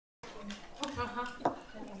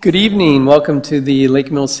Good evening. Welcome to the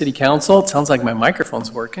Lake Mills City Council. It sounds like my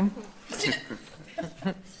microphone's working.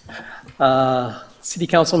 City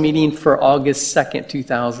Council meeting for August 2nd,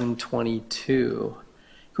 2022.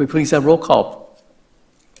 Can we please have roll call?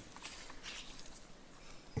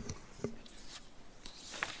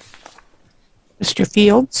 Mr.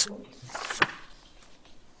 Fields?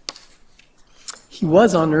 He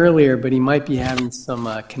was on earlier, but he might be having some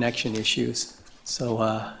connection issues.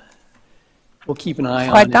 So we'll keep an eye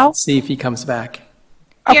on it and see if he comes back.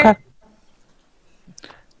 Okay.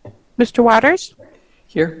 Mr. Waters?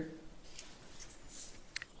 Here.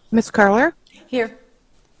 Ms. Curler? Here.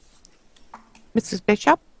 Mrs.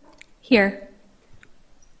 Bishop? Here.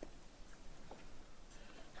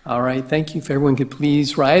 All right. Thank you. If everyone could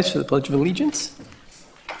please rise for the Pledge of Allegiance.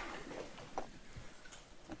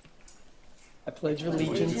 I pledge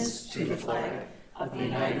allegiance to the flag of the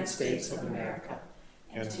United States of America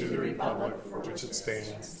and to the republic for which it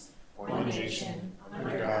stands, one nation,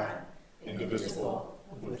 under God, indivisible,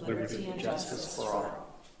 with liberty and justice for all.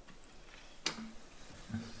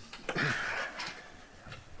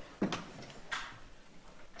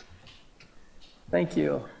 Thank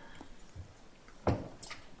you.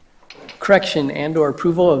 Correction and/or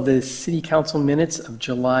approval of the City Council minutes of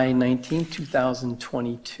July 19,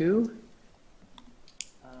 2022.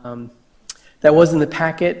 That was in the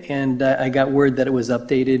packet, and I got word that it was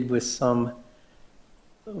updated with some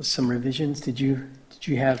revisions. Did you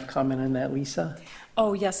have comment on that, Lisa?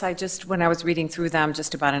 Oh, yes, when I was reading through them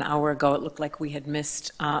just about an hour ago, it looked like we had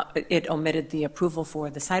missed, it omitted the approval for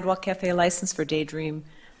the Sidewalk Cafe license for Daydream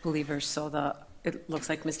Believers, so it looks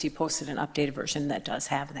like Misty posted an updated version that does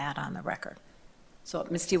have that on the record. So,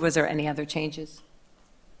 Misty, was there any other changes?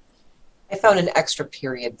 I found an extra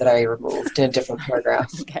period that I removed in a different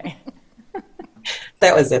paragraph. Okay.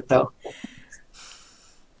 That was it, though.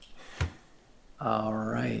 All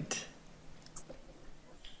right.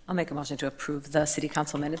 I'll make a motion to approve the City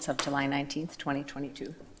Council minutes of July 19th,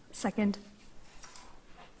 2022. Second.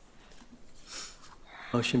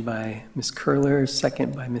 Motion by Ms. Curler,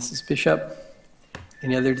 second by Mrs. Bishop.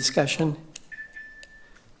 Any other discussion?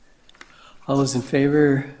 All those in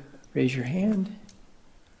favor, raise your hand.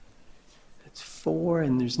 That's 4,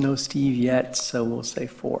 and there's no Steve yet, so we'll say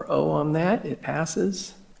 4-0 on that. It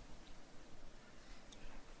passes.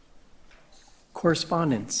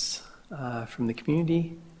 Correspondence from the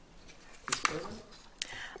community.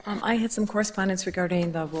 I had some correspondence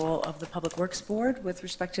regarding the role of the Public Works Board with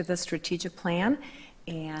respect to the strategic plan,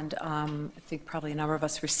 and I think probably a number of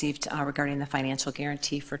us received regarding the financial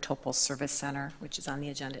guarantee for Topel Service Center, which is on the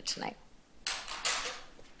agenda tonight.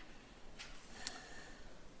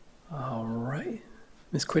 All right.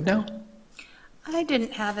 Ms. Quidnow? I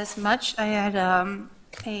didn't have as much. I had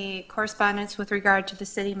a correspondence with regard to the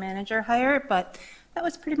city manager hire, but that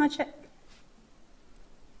was pretty much it.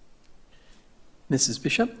 Mrs.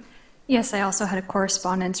 Bishop? Yes, I also had a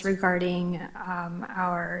correspondence regarding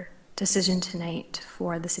our decision tonight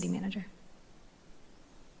for the city manager.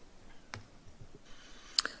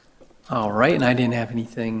 All right, and I didn't have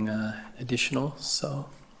anything additional, so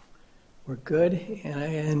we're good.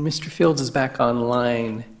 And Mr. Fields is back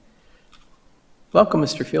online. Welcome,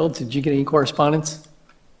 Mr. Fields. Did you get any correspondence?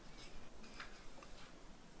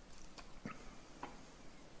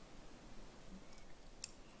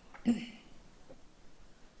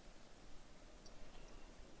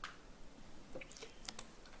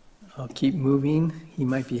 I'll keep moving. He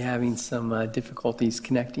might be having some difficulties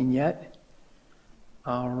connecting yet.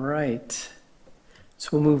 All right. So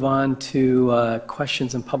we'll move on to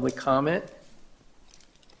questions and public comment.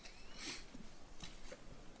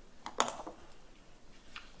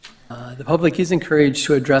 The public is encouraged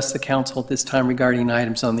to address the council at this time regarding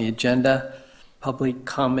items on the agenda. Public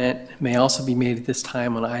comment may also be made at this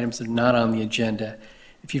time on items that are not on the agenda.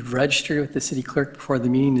 If you've registered with the city clerk before the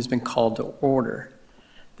meeting has been called to order.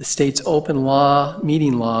 The state's open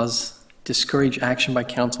meeting laws discourage action by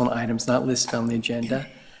council on items not listed on the agenda.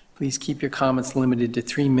 Please keep your comments limited to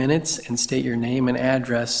 3 minutes and state your name and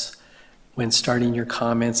address when starting your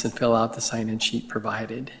comments, and fill out the sign-in sheet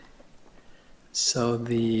provided. So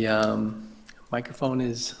the microphone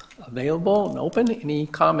is available and open. Any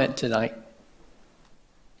comment tonight?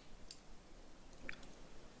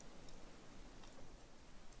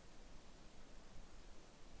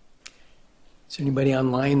 Is there anybody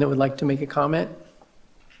online that would like to make a comment?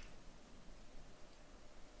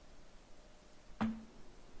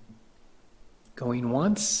 Going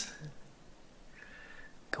once?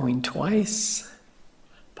 Going twice?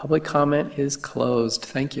 Public comment is closed.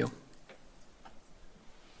 Thank you.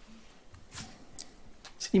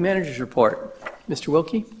 City Manager's report. Mr.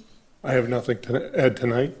 Wilkie? I have nothing to add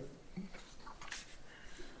tonight.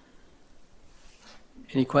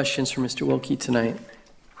 Any questions for Mr. Wilkie tonight?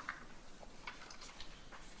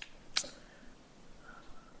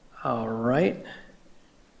 All right.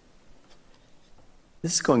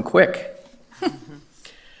 This is going quick.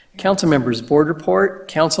 Councilmembers Board Report,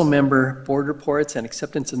 Councilmember Board Reports, and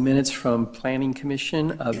acceptance of minutes from Planning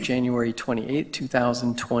Commission of January 28,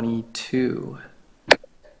 2022.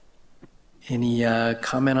 Any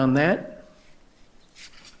comment on that?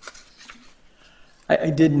 I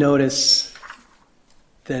did notice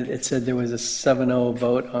that it said there was a 7-0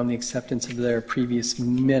 vote on the acceptance of their previous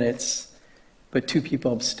minutes, but 2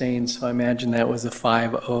 people abstained, so I imagine that was a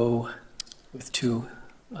 5-0 with 2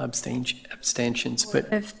 abstentions. But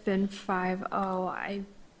It's been 5-0. I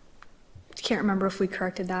can't remember if we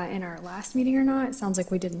corrected that in our last meeting or not. It sounds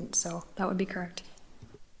like we didn't, so that would be correct.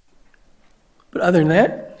 But other than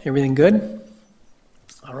that, everything good?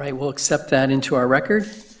 All right, we'll accept that into our record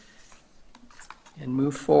and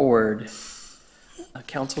move forward.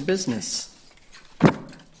 Council business.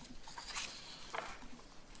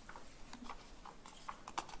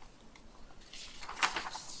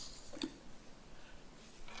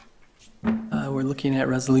 We're looking at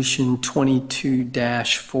Resolution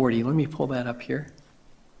 22-40. Let me pull that up here.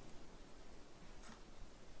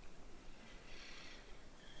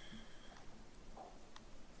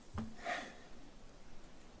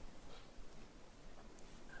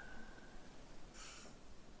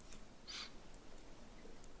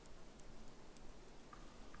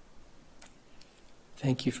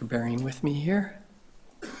 Thank you for bearing with me here.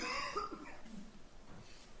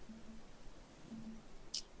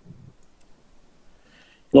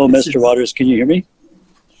 Hello, This Mr. is- Waters. Can you hear me?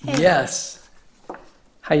 Yes.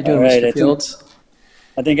 How you doing, All right, I Mr. think- Fields?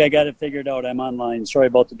 I think I got it figured out. I'm online. Sorry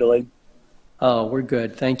about the delay. Oh, we're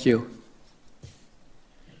good. Thank you.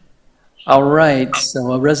 All right,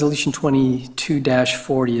 so Resolution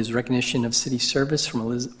 22-40 is recognition of city service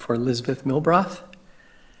for Elizabeth Milbrath.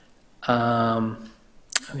 Can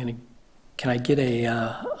I get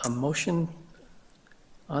a motion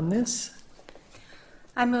on this?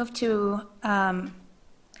 I move to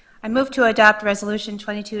adopt Resolution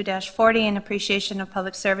 22-40 in appreciation of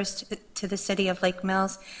public service to the city of Lake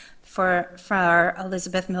Mills for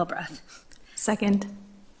Elizabeth Milbrath. Second.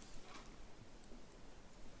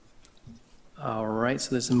 All right,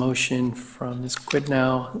 so there's a motion from Ms.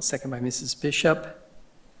 Quidnow, second by Mrs. Bishop.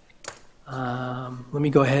 Let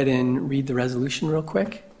me go ahead and read the resolution real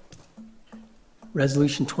quick.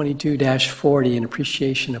 Resolution 22-40 in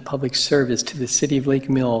appreciation of public service to the city of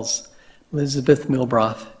Lake Mills, Elizabeth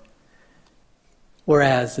Milbrath.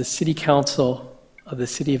 Whereas the City Council of the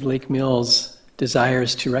City of Lake Mills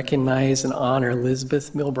desires to recognize and honor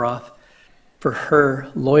Elizabeth Milbrath for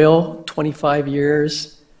her loyal 25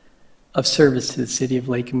 years of service to the City of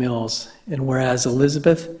Lake Mills. And whereas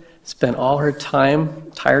Elizabeth spent all her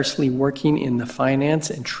time tirelessly working in the finance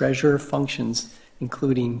and treasurer functions,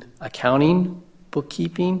 including accounting,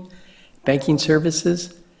 bookkeeping, banking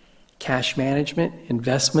services, cash management,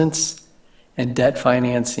 investments, and debt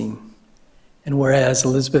financing. And whereas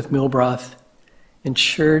Elizabeth Milbrath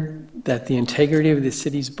ensured that the integrity of the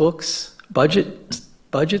city's budgets,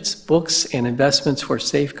 books, and investments were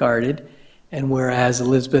safeguarded, and whereas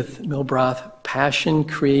Elizabeth Milbrath's passion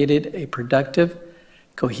created a productive,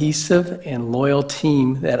 cohesive, and loyal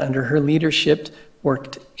team that under her leadership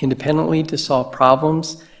worked independently to solve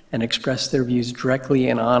problems and express their views directly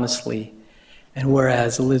and honestly. And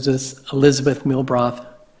whereas Elizabeth Milbrath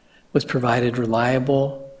was provided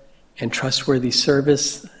reliable and trustworthy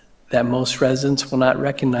service that most residents will not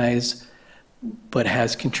recognize, but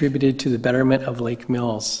has contributed to the betterment of Lake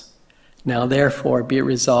Mills. Now therefore be it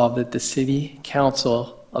resolved that the City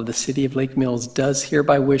Council of the City of Lake Mills does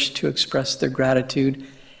hereby wish to express their gratitude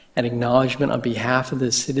and acknowledgement on behalf of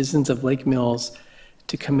the citizens of Lake Mills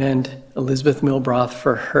to commend Elizabeth Milbrath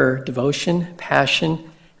for her devotion, passion,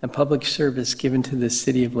 and public service given to the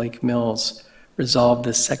City of Lake Mills. Resolved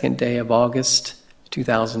this second day of August,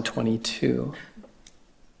 2022.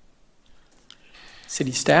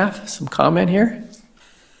 City staff, some comment here?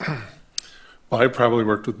 Well, I probably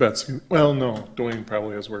worked with Betsy. Well, no, Dwayne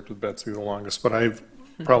probably has worked with Betsy the longest, but I've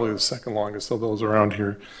probably the second longest of those around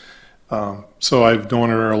here. So I've known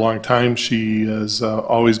her a long time. She has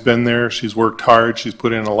always been there. She's worked hard. She's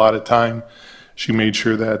put in a lot of time. She made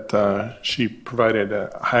sure that she provided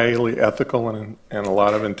a highly ethical and a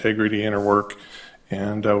lot of integrity in her work.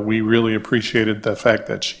 And we really appreciated the fact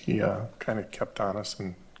that she kind of kept on us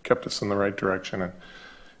and kept us in the right direction. And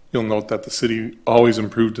you'll note that the city always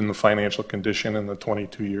improved in the financial condition in the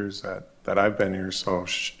 22 years that that I've been here, so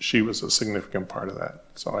she was a significant part of that.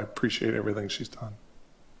 So I appreciate everything she's done.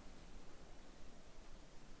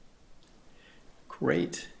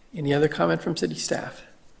 Great. Any other comment from city staff?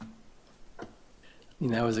 I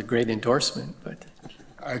mean, that was a great endorsement, but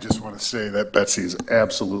I just want to say that Betsy is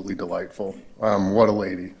absolutely delightful. What a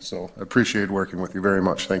lady. So I appreciate working with you very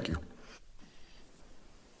much. Thank you.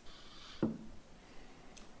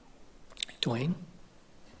 Dwayne?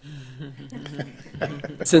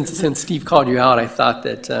 Since Steve called you out, I thought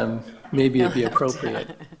that maybe it'd be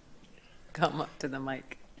appropriate. Come up to the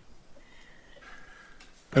mic.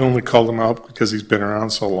 I only called him out because he's been around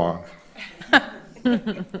so long.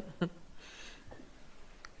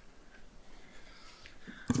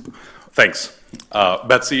 Thanks.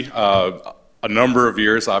 Betsy, a number of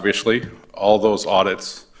years, obviously, all those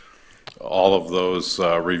audits, all of those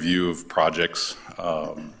review of projects.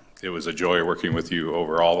 It was a joy working with you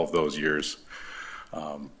over all of those years,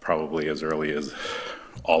 probably as early as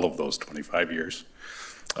all of those 25 years.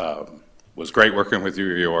 Was great working with you.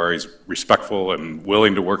 You were always respectful and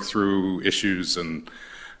willing to work through issues, and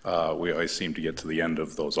we always seem to get to the end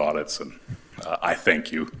of those audits, and I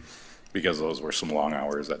thank you, because those were some long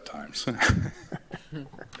hours at times.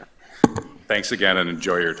 Thanks again, and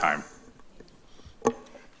enjoy your time.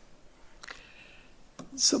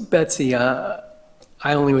 So Betsy,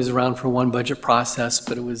 I only was around for one budget process,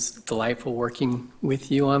 but it was delightful working with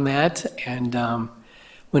you on that. And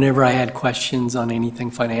whenever I had questions on anything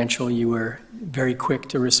financial, you were very quick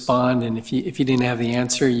to respond. And if you didn't have the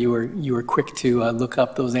answer, you were quick to look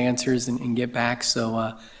up those answers and get back.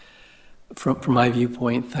 So from my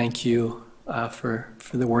viewpoint, thank you for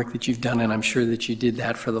the work that you've done. And I'm sure that you did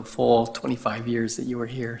that for the full 25 years that you were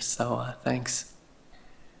here. So thanks.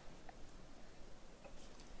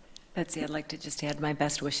 Betsy, I'd like to just add my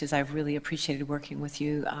best wishes. I've really appreciated working with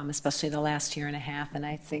you, especially the last year and a half. And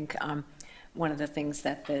I think one of the things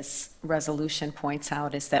that this resolution points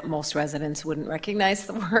out is that most residents wouldn't recognize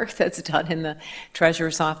the work that's done in the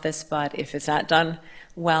treasurer's office, but if it's not done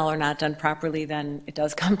well or not done properly, then it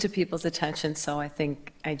does come to people's attention. So I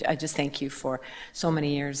think I just thank you for so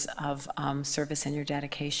many years of service and your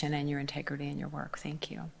dedication and your integrity in your work.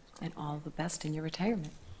 Thank you, and all the best in your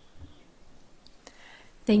retirement.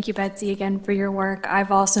 Thank you, Betsy, again for your work.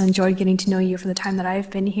 I've also enjoyed getting to know you for the time that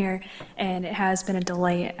I've been here, and it has been a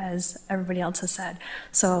delight, as everybody else has said.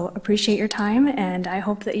 So appreciate your time, and I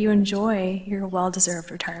hope that you enjoy your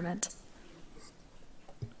well-deserved retirement.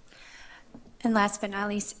 And last but not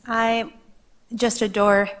least, I just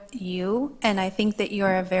adore you, and I think that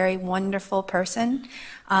you're a very wonderful person.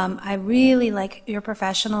 I really like your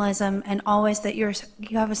professionalism, and always that you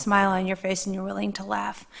have a smile on your face and you're willing to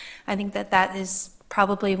laugh. I think that is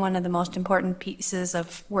probably one of the most important pieces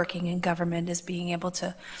of working in government, is being able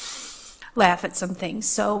to laugh at some things.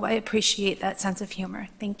 So I appreciate that sense of humor.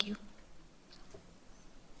 Thank you.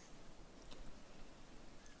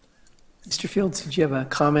 Mr. Fields, did you have a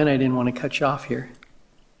comment? I didn't want to cut you off here.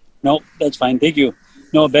 No, that's fine. Thank you.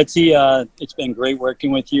 No, Betsy, it's been great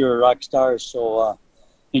working with you. You're a rock star. So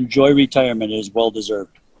enjoy retirement. It is well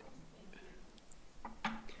deserved.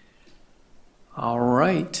 All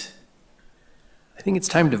right. I think it's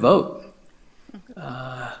time to vote.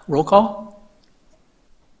 Roll call?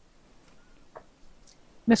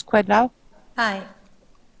 Ms. Quidlow? Aye.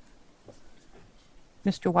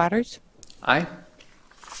 Mr. Waters? Aye.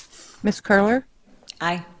 Ms. Curler?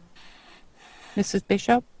 Aye. Mrs.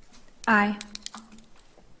 Bishop? Aye.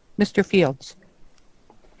 Mr. Fields?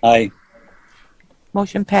 Aye.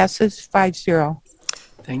 Motion passes 5-0.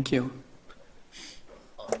 Thank you.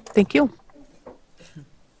 Thank you.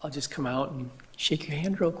 I'll just come out and shake your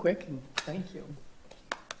hand real quick, and thank you.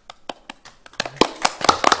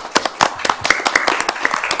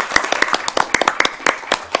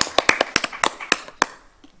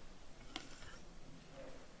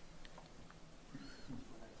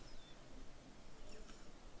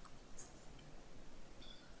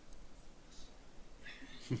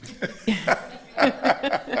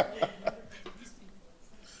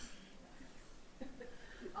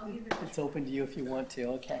 It's open to you if you want to.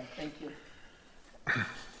 Okay, thank you.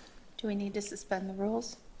 Do we need to suspend the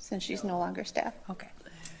rules since she's no longer staff? Okay.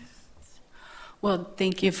 Well,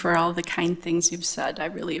 thank you for all the kind things you've said. I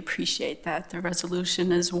really appreciate that. The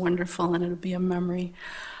resolution is wonderful, and it'll be a memory.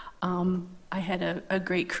 I had a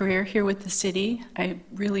great career here with the city. I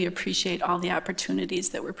really appreciate all the opportunities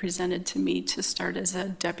that were presented to me to start as a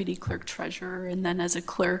deputy clerk treasurer, and then as a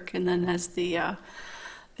clerk, and then as the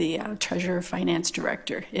treasurer finance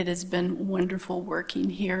director. It has been wonderful working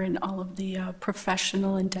here, and all of the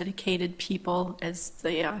professional and dedicated people as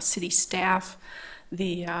the city staff,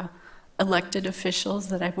 the elected officials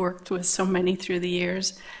that I've worked with, so many through the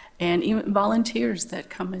years, and even volunteers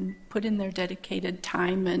that come and put in their dedicated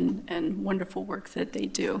time and wonderful work that they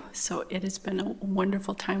do. So it has been a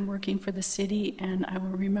wonderful time working for the city, and I will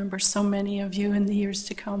remember so many of you in the years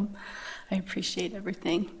to come. I appreciate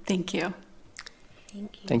everything. Thank you.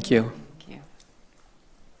 Thank you. Thank you. Thank you.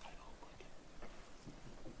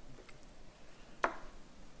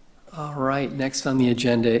 All right, next on the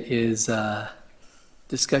agenda is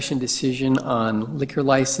discussion decision on liquor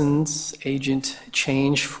license agent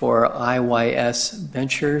change for IYS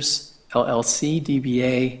Ventures LLC,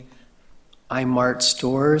 DBA iMart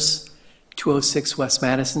Stores, 206 West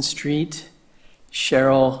Madison Street.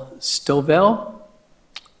 Cheryl Stovell.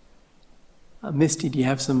 Misty, do you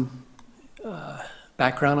have some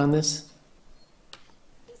background on this?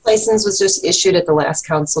 License was just issued at the last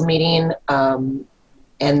council meeting,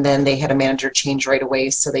 and then they had a manager change right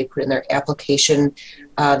away, so they put in their application.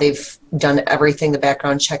 They've done everything. The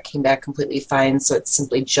background check came back completely fine, so it's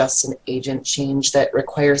simply just an agent change that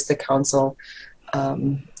requires the council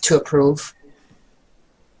to approve.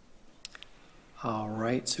 All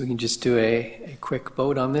right, so we can just do a quick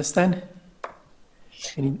vote on this then.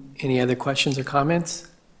 Any other questions or comments?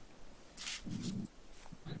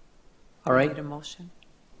 All right. Need a motion?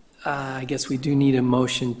 I guess we do need a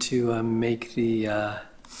motion to make the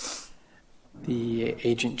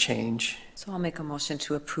agent change. So I'll make a motion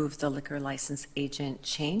to approve the liquor license agent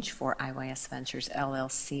change for IYS Ventures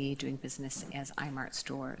LLC, doing business as iMart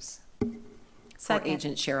Stores. For Second.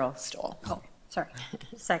 agent Cheryl Stoll. Oh, sorry.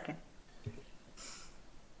 Second.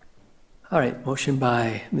 All right, motion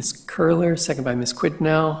by Ms. Curler, second by Ms.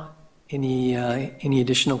 Quidnow. Any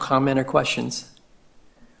additional comment or questions?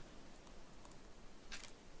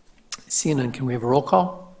 Seeing none, can we have a roll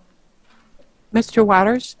call? Mr.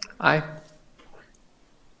 Waters? Aye.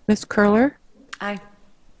 Ms. Curler? Aye.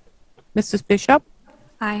 Mrs. Bishop?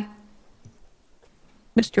 Aye.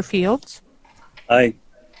 Mr. Fields? Aye.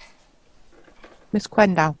 Ms.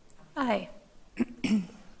 Quendow? Aye.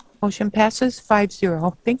 Motion passes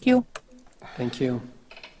 5-0. Thank you. Thank you.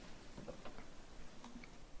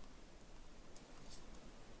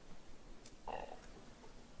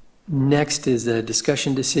 Next is a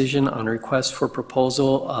discussion decision on a request for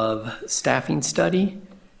proposal of staffing study.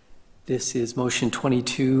 This is motion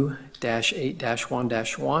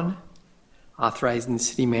 22-8-1-1, authorizing the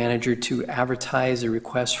city manager to advertise a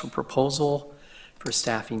request for proposal for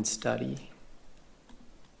staffing study.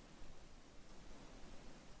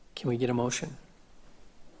 Can we get a motion?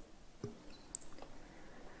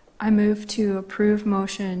 I move to approve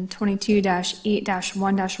motion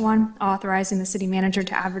 22-8-1-1, authorizing the city manager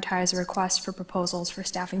to advertise a request for proposals for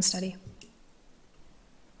staffing study.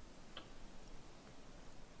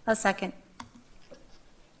 A second.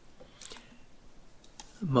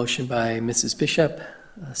 Motion by Mrs. Bishop,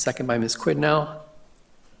 second by Ms. Quidnow.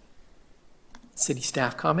 City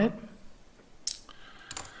staff comment?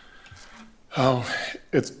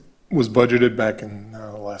 It was budgeted back in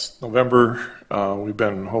last November. We've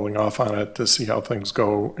been holding off on it to see how things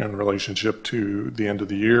go in relationship to the end of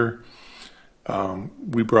the year.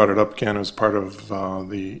 We brought it up again as part of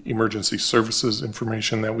the emergency services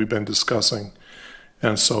information that we've been discussing.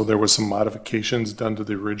 And so there was some modifications done to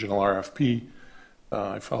the original RFP.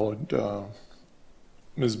 I followed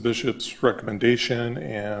Ms. Bishop's recommendation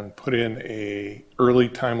and put in a early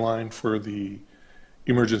timeline for the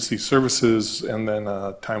emergency services and then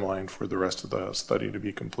a timeline for the rest of the study to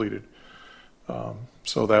be completed.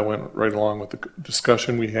 So that went right along with the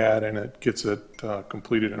discussion we had, and it gets it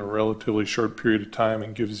completed in a relatively short period of time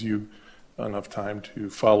and gives you enough time to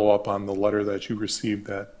follow up on the letter that you received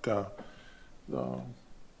that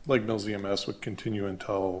Lake Mills EMS would continue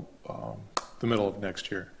until the middle of next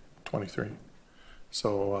year, 23.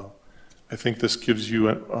 So I think this gives you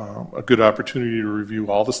a good opportunity to review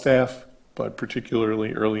all the staff, but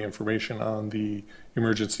particularly early information on the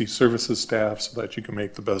emergency services staff so that you can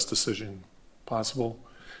make the best decision possible.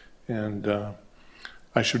 And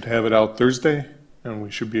I should have it out Thursday, and we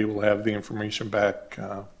should be able to have the information back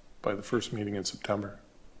by the first meeting in September.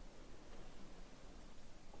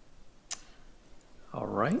 All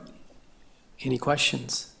right. Any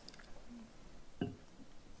questions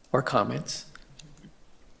or comments?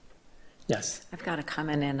 Yes. I've got a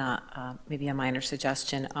comment and maybe a minor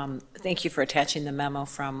suggestion. Thank you for attaching the memo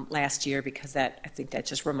from last year, because I think that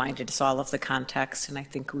just reminded us all of the context, and I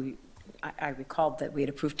think I recalled that we had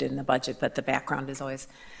approved it in the budget, but the background is always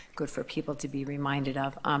good for people to be reminded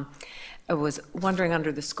of. I was wondering,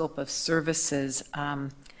 under the scope of services,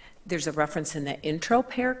 there's a reference in the intro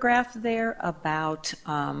paragraph there about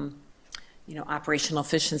operational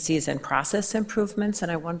efficiencies and process improvements,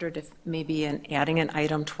 and I wondered if maybe in adding an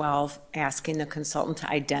item 12, asking the consultant to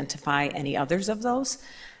identify any others of those.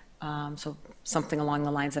 So something along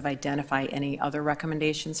the lines of identify any other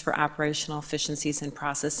recommendations for operational efficiencies and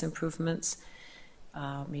process improvements.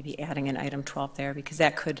 Maybe adding an item 12 there, because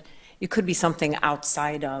it could be something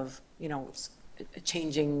outside of,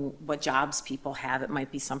 changing what jobs people have. It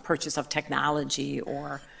might be some purchase of technology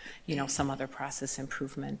or, some other process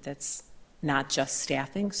improvement that's not just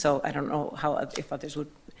staffing. So I don't know if others would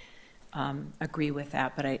agree with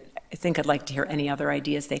that, but I think I'd like to hear any other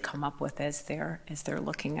ideas they come up with as they're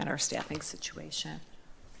looking at our staffing situation.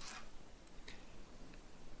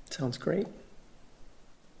 Sounds great.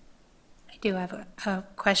 I do have a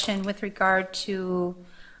question with regard to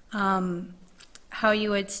how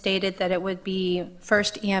you had stated that it would be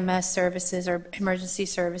first EMS services or emergency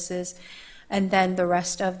services and then the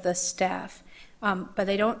rest of the staff. But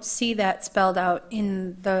I don't see that spelled out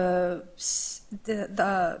in the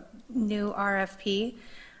new RFP.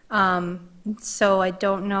 So I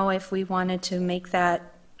don't know if we wanted to make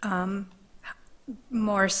that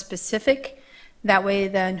more specific. That way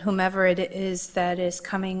then whomever it is that is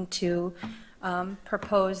coming to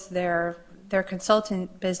propose their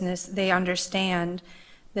consultant business, they understand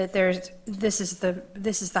that this is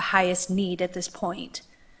the highest need at this point.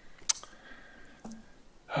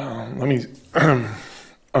 Let me,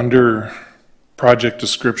 under project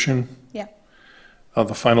description, Yeah.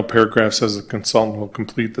 the final paragraph says the consultant will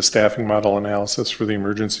complete the staffing model analysis for the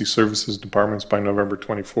emergency services departments by November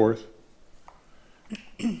 24th.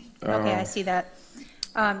 Okay, I see that.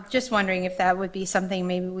 Just wondering if that would be something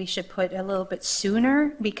maybe we should put a little bit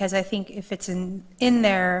sooner, because I think if it's in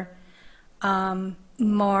there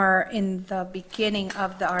more in the beginning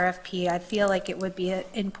of the RFP, I feel like it would be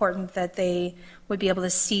important that they would be able to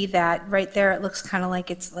see that right there. It looks kind of like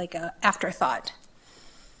it's like an afterthought.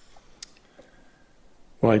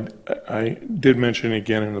 Well, I did mention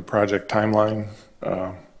again in the project timeline,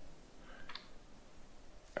 and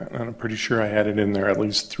I'm pretty sure I had it in there at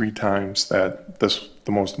least 3 times that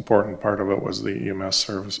the most important part of it was the EMS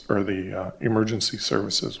service or the emergency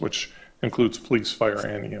services, which includes police, fire,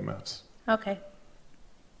 and EMS. Okay.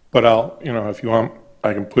 But if you want,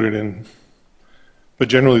 I can put it in. But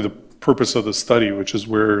generally, the purpose of the study, which is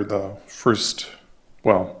where the first,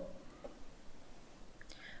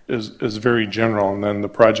 is very general, and then the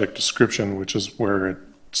project description, which is where it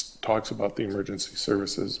talks about the emergency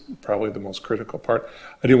services, probably the most critical part.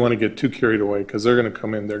 I didn't want to get too carried away because they're going to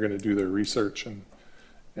come in, they're going to do their research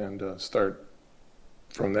and start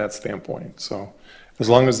from that standpoint. So as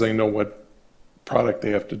long as they know what product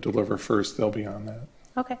they have to deliver first, they'll be on that.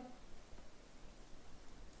 Okay.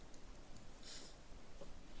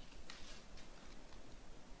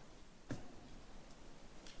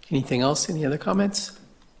 Anything else? Any other comments?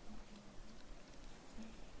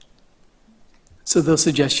 So those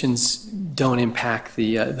suggestions don't impact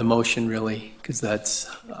the motion really, because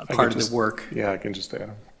that's part of the work. Yeah, I can just add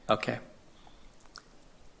them. Okay.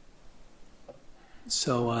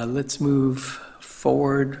 So let's move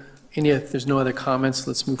forward. If there's no other comments,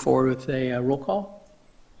 let's move forward with a roll call.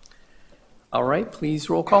 All right, please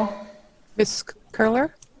roll call. Ms.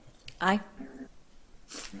 Curler? Aye.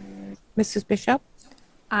 Mrs. Bishop?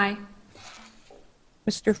 Aye.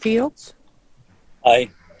 Mr. Fields? Aye.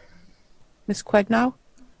 Ms. Quednow?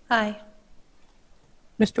 Aye.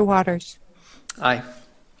 Mr. Waters? Aye.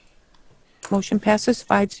 Motion passes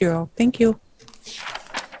 5-0. Thank you.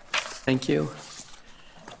 Thank you.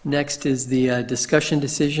 Next is the discussion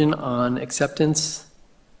decision on accepting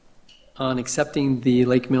the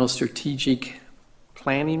Lake Mill Strategic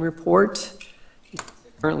Planning Report. It's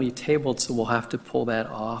currently tabled, so we'll have to pull that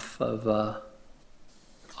off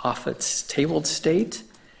its tabled state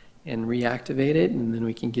and reactivate it, and then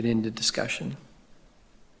we can get into discussion.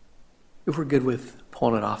 If we're good with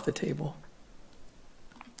pulling it off the table.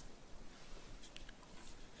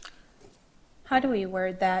 How do we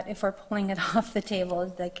word that if we're pulling it off the table?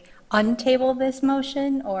 Is like untable this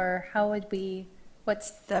motion, or how would we,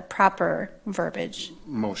 what's the proper verbiage?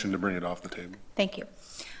 Motion to bring it off the table. Thank you.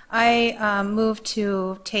 I move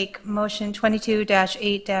to take motion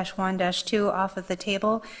 22-8-1-2 off of the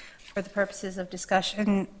table for the purposes of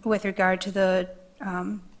discussion with regard to the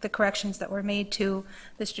corrections that were made to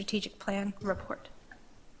the strategic plan report.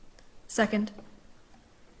 Second.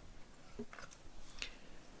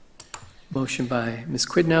 Motion by Ms.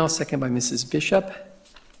 Quidnow, second by Mrs. Bishop.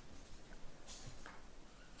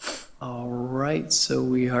 All right, so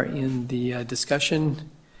we are in the discussion.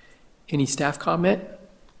 Any staff comment?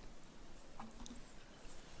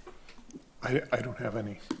 I don't have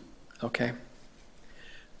any. Okay.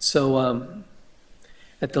 So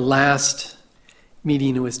at the last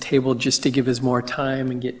meeting, it was tabled just to give us more time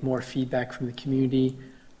and get more feedback from the community.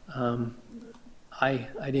 I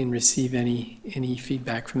didn't receive any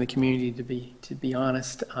feedback from the community, to be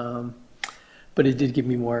honest, but it did give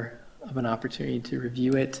me more of an opportunity to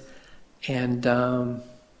review it. And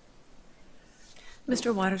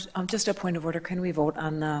Mr. Waters, just a point of order, can we vote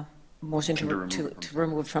on the motion to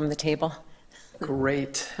remove from the table?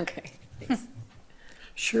 great, Okay, thanks.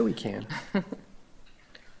 sure we can.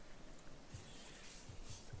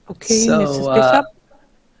 Okay, So, Mrs. Bishop,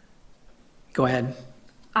 Go ahead.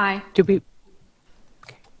 Aye. do we,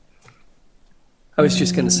 I was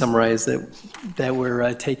just going to summarize that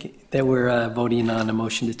we're voting on a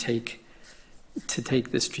motion to take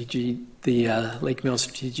the Lake Mills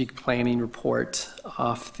Strategic Planning Report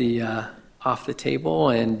off the table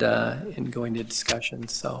and going to discussion.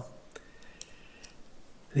 So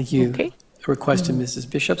I think you Okay. requested Mrs.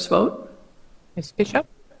 Bishop's vote. Ms. Bishop,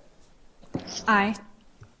 Aye.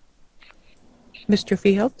 Mr.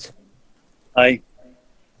 Fields, Aye.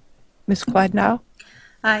 Ms. Quadnow,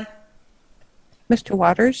 Aye. Mr.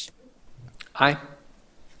 Waters, Aye.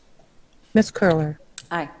 Ms. Curler.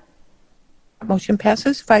 Aye. Motion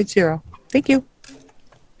passes 5-0. Thank you.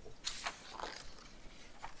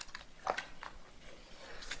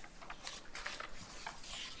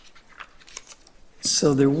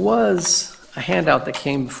 So there was a handout that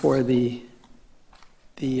came before the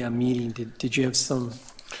meeting. Did you have some?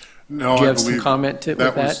 No, Do you I have some believe comment with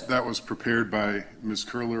that? That was prepared by Ms.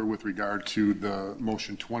 Curler with regard to the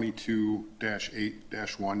motion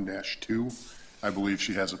 22-8-1-2. I believe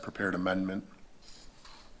she has a prepared amendment.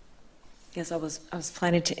 Yes, I was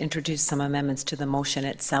planning to introduce some amendments to the motion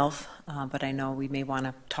itself, but I know we may want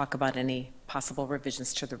to talk about any possible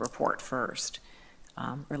revisions to the report first,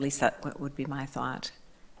 or at least that would be my thought.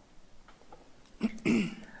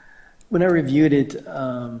 When I reviewed it,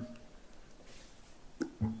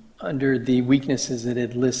 under the weaknesses, it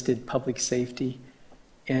had listed public safety,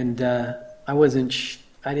 and I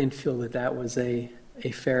didn't feel that was a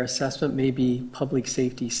fair assessment. Maybe public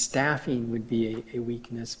safety staffing would be a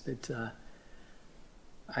weakness, but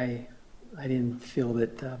I didn't feel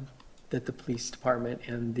that the police department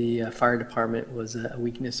and the fire department was a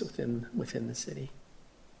weakness within the city.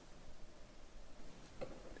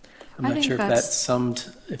 I'm I not think sure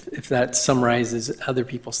if that summarizes other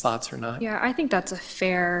people's thoughts or not. Yeah, I think that's a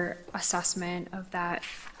fair assessment of that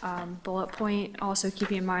bullet point. Also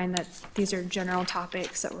keeping in mind that these are general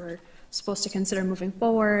topics that we're supposed to consider moving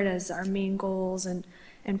forward as our main goals and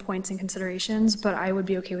points and considerations, but I would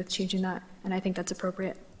be okay with changing that, and I think that's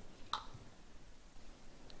appropriate.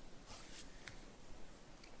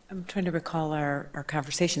 I'm trying to recall our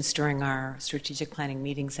conversations during our strategic planning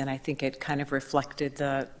meetings, and I think it kind of reflected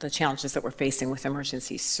the challenges that we're facing with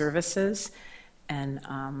emergency services. And,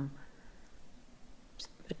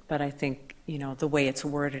 but I think, the way it's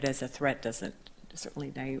worded as a threat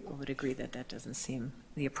certainly I would agree that doesn't seem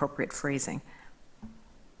the appropriate phrasing.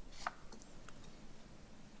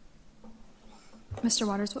 Mr.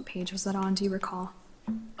 Waters, what page was that on? Do you recall?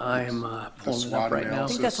 I'm The pulling it SWOT up right now. I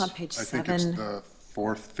think that's on page I think it's 7. the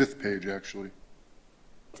fifth page, actually.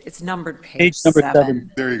 It's numbered Page page number 7.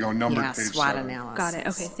 7. There you go, numbered Yeah, page SWOT 7. analysis. Got it.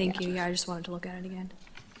 Okay, thank you. Yeah, I just wanted to look at it again.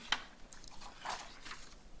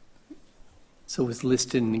 So it was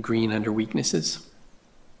listed in green under weaknesses.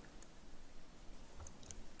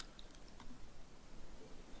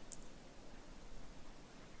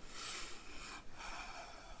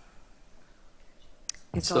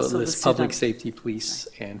 It's So it also lists listed public on- safety, police,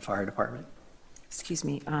 and fire department. Excuse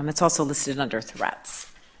me, it's also listed under threats.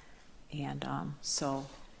 And so,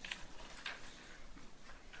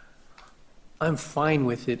 I'm fine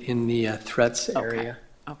with it in the threats area.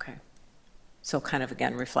 okay. So kind of,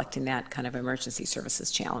 again, reflecting that kind of emergency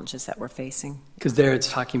services challenges that we're facing. Because there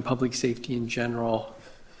it's talking public safety in general,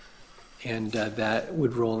 and that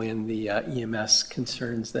would roll in the EMS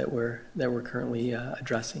concerns that we're currently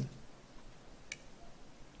addressing.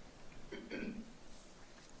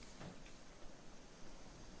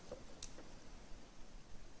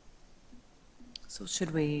 So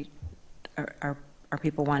should we, are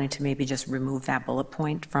people wanting to maybe just remove that bullet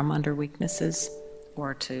point from under weaknesses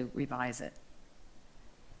or to revise it?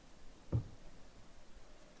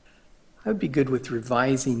 I would be good with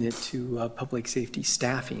revising it to public safety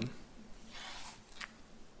staffing.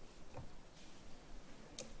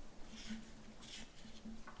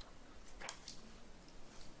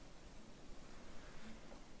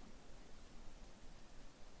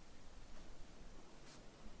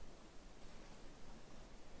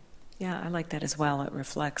 Yeah, I like that as well. It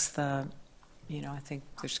reflects the, I think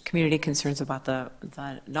there's community concerns about the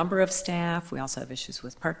number of staff. We also have issues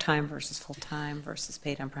with part-time versus full-time versus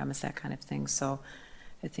paid on-premise, that kind of thing. So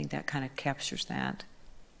I think that kind of captures that.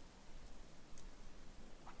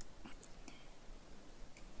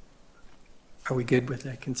 Are we good with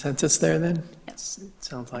that consensus there then? Yes.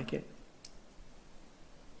 Sounds like it.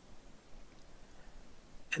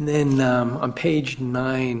 And then on page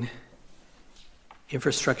 9,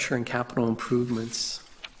 infrastructure and capital improvements.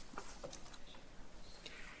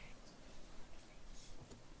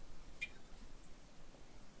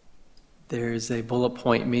 There's a bullet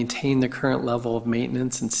point, maintain the current level of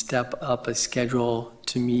maintenance and step up a schedule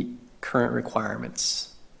to meet current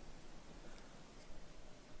requirements.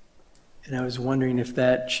 And I was wondering if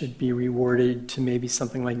that should be reworded to maybe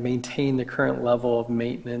something like maintain the current level of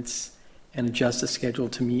maintenance and adjust the schedule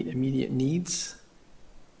to meet immediate needs.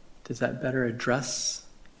 Does that better address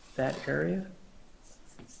that area?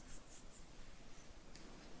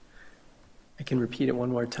 I can repeat it one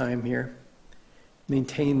more time here.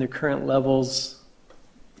 Maintain the current level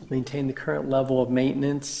of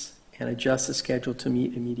maintenance and adjust the schedule to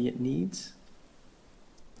meet immediate needs.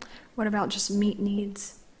 What about just meet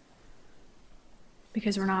needs?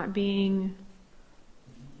 Because we're not being,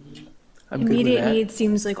 I'm good with immediate that. needs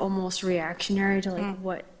seems like almost reactionary to like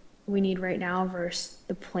what we need right now versus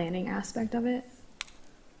the planning aspect of it.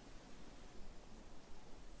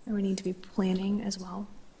 And we need to be planning as well.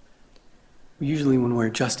 Usually when we're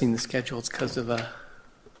adjusting the schedule, it's because of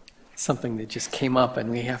something that just came up and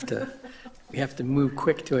we have to move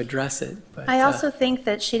quick to address it. But, I also think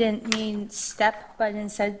that she didn't mean step, but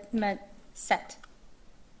instead meant set.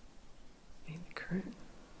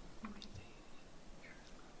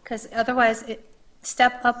 Because otherwise,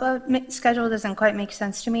 step up a schedule doesn't quite make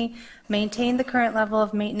sense to me. Maintain the current level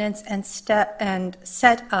of maintenance and set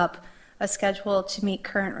up a schedule to meet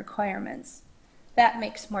current requirements. That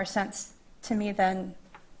makes more sense to me than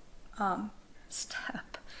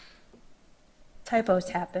step. Typos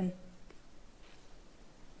happen.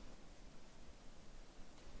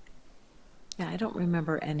 Yeah, I don't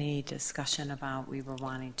remember any discussion about we were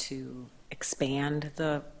wanting to expand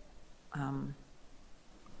the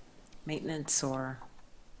maintenance or,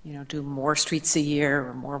 do more streets a year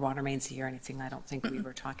or more water mains a year, anything. I don't think we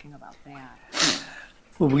were talking about that.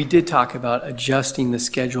 Well, we did talk about adjusting the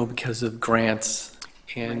schedule because of grants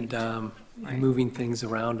and moving things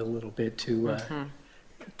around a little bit to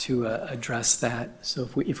address that. So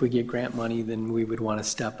if we get grant money, then we would want to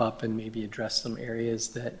step up and maybe address some areas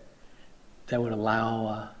that would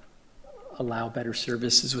allow better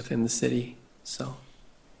services within the city. So.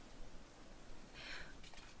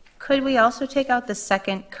 Could we also take out the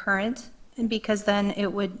second current? And because then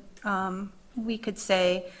it would, we could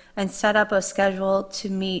say, and set up a schedule to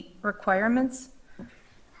meet requirements?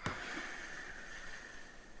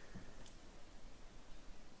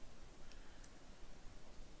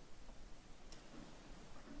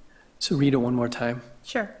 So read it one more time.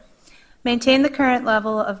 Sure. Maintain the current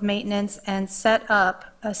level of maintenance and set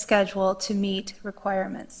up a schedule to meet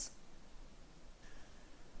requirements.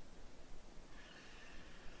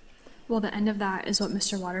 Well, the end of that is what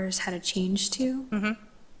Mr. Waters had a change to. Mm-hmm.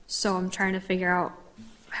 So I'm trying to figure out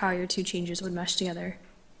how your two changes would mesh together.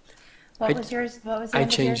 What was yours? What was the I end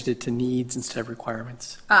of changed yours? it to needs instead of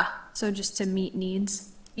requirements. So just to meet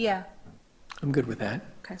needs. Yeah. I'm good with that.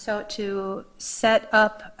 Okay. So to set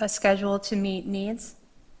up a schedule to meet needs?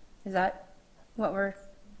 Is that what we're,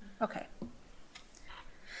 okay.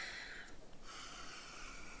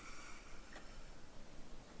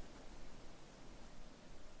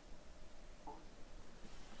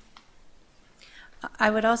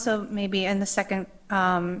 I would also maybe in the second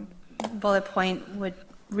bullet point would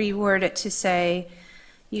reword it to say,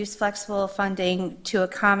 use flexible funding to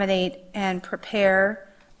accommodate and prepare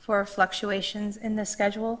for fluctuations in the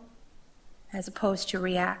schedule as opposed to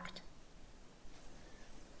react.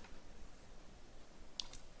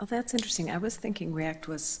 Oh, that's interesting. I was thinking react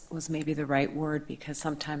was maybe the right word because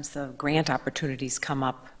sometimes the grant opportunities come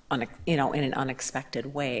up in an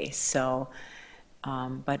unexpected way. So,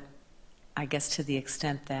 but I guess to the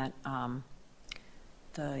extent that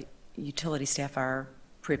the utility staff are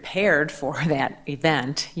prepared for that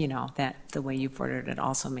event, that the way you've worded it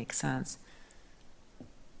also makes sense.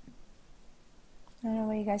 I don't know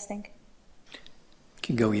what you guys think,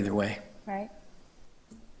 Could go either way. right?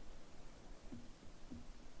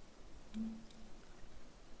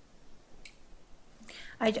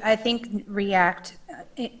 I think react,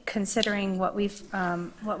 considering what we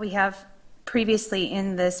have previously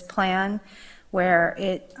in this plan, where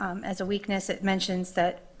it, as a weakness, it mentions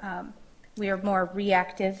that we are more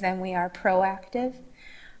reactive than we are proactive.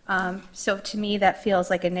 So to me, that feels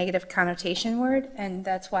like a negative connotation word, and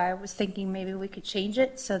that's why I was thinking maybe we could change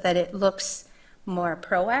it so that it looks more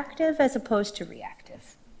proactive as opposed to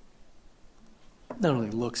reactive. Not only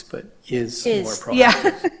looks, but is more proactive.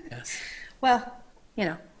 Yeah. Yes. Well, you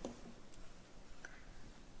know.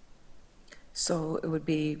 So it would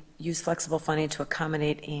be use flexible funding to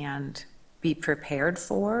accommodate and be prepared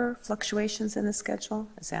for fluctuations in the schedule?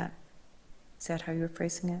 Is that how you were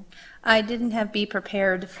phrasing it? I didn't have be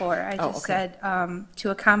prepared for, I Oh, just okay. said to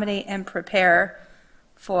accommodate and prepare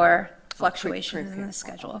for fluctuations in prepare. the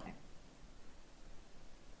schedule. Okay.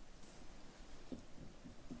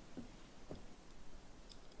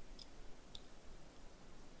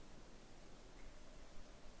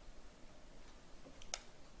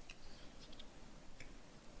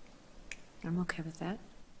 I'm okay with that.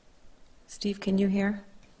 Steve, can you hear?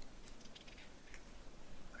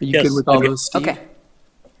 Are you Yes, good with all okay. those, Steve? Okay.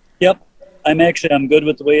 Yep, I'm good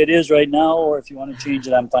with the way it is right now, or if you want to change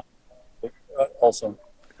it, I'm fine also.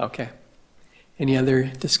 Okay. Any other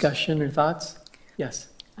discussion or thoughts? Yes.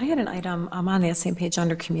 I had an item on that same page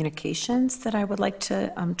under communications that I would like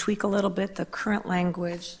to tweak a little bit. The current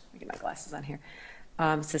language, let me get my glasses on here.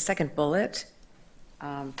 It's the second bullet,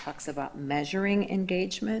 talks about measuring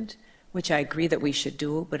engagement, which I agree that we should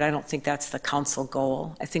do, but I don't think that's the council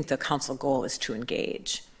goal. I think the council goal is to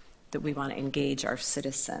engage, that we want to engage our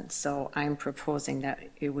citizens. So I'm proposing that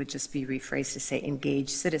it would just be rephrased to say engage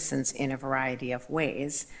citizens in a variety of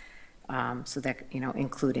ways, so that,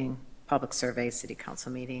 including public surveys, city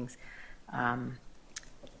council meetings. And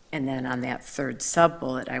then on that third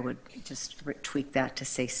sub-bullet, I would just tweak that to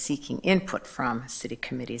say seeking input from city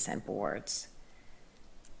committees and boards.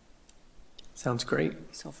 Sounds great.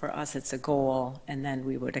 So for us, it's a goal, and then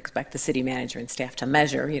we would expect the city manager and staff to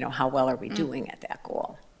measure, how well are we doing at that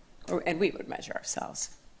goal? And we would measure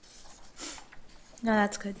ourselves. No,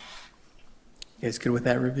 that's good. You guys good with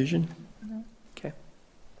that revision? Okay.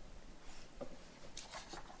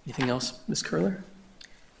 Anything else, Ms. Curler?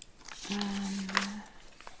 The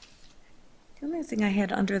only thing I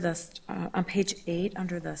had under on page 8,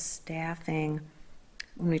 under the staffing,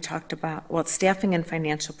 when we talked about, staffing and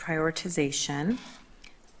financial prioritization.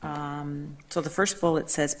 So the first bullet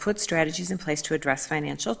says, put strategies in place to address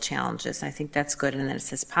financial challenges. I think that's good. And then it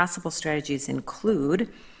says possible strategies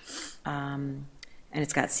include, and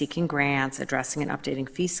it's got seeking grants, addressing and updating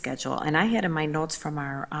fee schedule. And I had in my notes from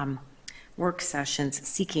our work sessions,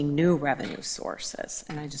 seeking new revenue sources.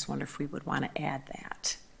 And I just wonder if we would want to add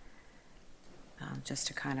that, just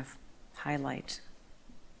to kind of highlight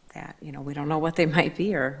that, we don't know what they might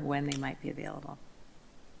be or when they might be available.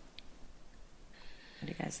 What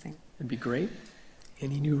do you guys think? That'd be great.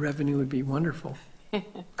 Any new revenue would be wonderful.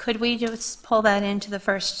 Could we just pull that into the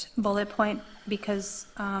first bullet point? Because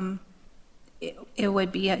it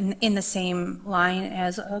would be in the same line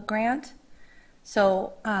as a grant.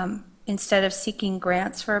 So instead of seeking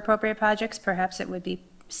grants for appropriate projects, perhaps it would be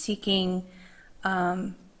seeking,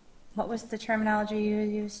 what was the terminology you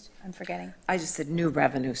used? I'm forgetting. I just said new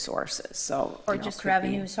revenue sources, so. Or just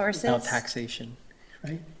revenue sources? Without taxation,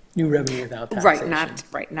 right? New revenue without taxation.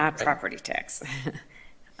 Not property tax.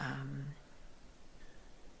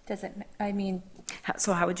 Does it, I mean,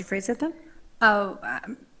 So how would you phrase it then?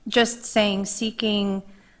 just saying seeking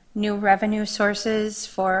new revenue sources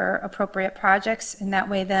for appropriate projects, and that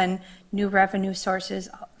way then new revenue sources,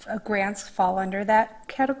 grants fall under that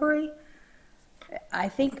category, I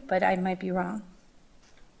think, but I might be wrong.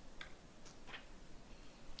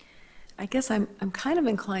 I guess I'm kind of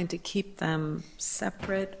inclined to keep them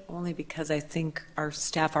separate, only because I think our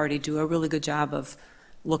staff already do a really good job of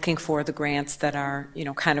looking for the grants that are,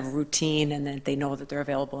 kind of routine, and that they know that they're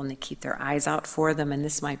available and they keep their eyes out for them. And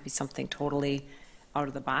this might be something totally out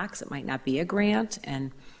of the box. It might not be a grant.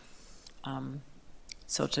 And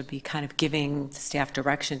so to be kind of giving the staff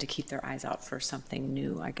direction to keep their eyes out for something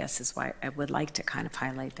new, I guess is why I would like to kind of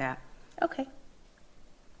highlight that. Okay.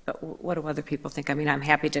 But what do other people think? I mean, I'm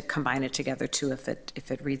happy to combine it together too if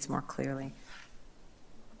it reads more clearly.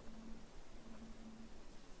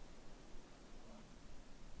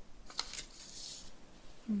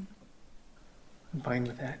 I'm fine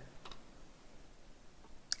with that.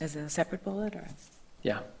 As a separate bullet, or?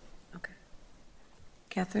 Yeah. Okay.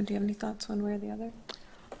 Catherine, do you have any thoughts one way or the other?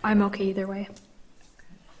 I'm okay either way.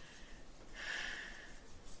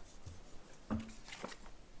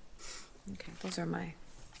 Okay, those are my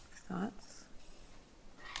thoughts.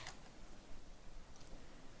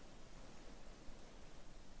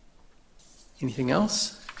 Anything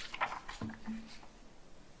else?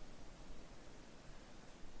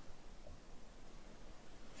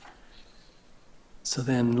 So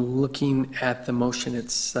then looking at the motion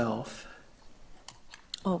itself,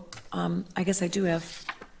 Oh, I guess I do have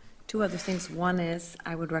two other things. One is,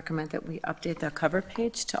 I would recommend that we update the cover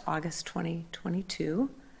page to August 2022.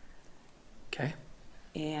 okay?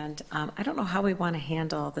 And I don't know how we want to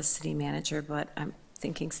handle the city manager, but I'm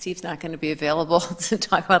thinking Steve's not going to be available to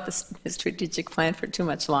talk about the strategic plan for too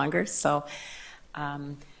much longer. So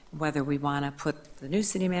whether we want to put the new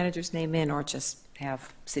city manager's name in or just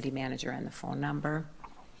have city manager and the phone number.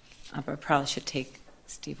 But probably should take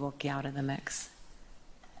Steve Wilkie out of the mix.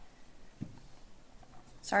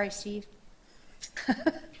 Sorry, Steve.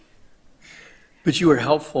 But you were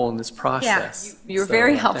helpful in this process. You're so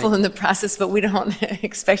very I helpful think- in the process, but we don't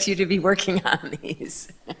expect you to be working on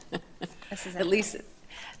these. At least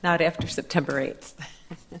not after September 8th.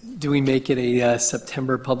 Do we make it a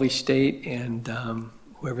September published date and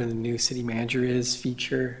whoever the new city manager is,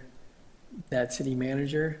 feature that city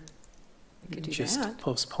manager? We could do Just that.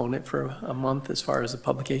 postpone it for a month as far as the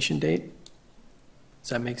publication date? Does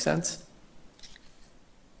that make sense?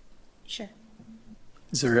 Sure.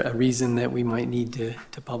 Is there a reason that we might need to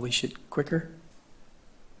publish it quicker?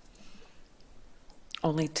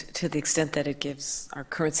 Only to the extent that it gives our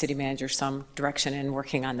current city manager some direction in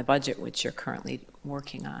working on the budget, which you're currently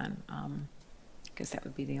working on, because that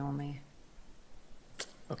would be the only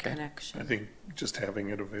Okay. connection. I think just having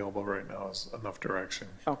it available right now is enough direction.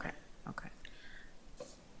 Okay.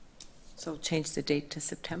 So change the date to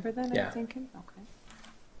September then, Yeah. I'm thinking? Okay.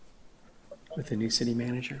 With the new city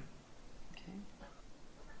manager? Okay.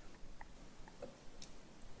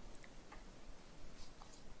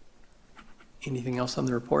 Anything else on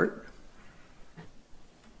the report?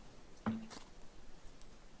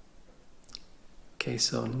 Okay,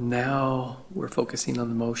 so now we're focusing on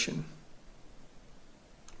the motion.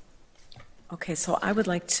 Okay, so I would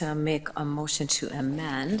like to make a motion to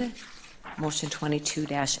amend motion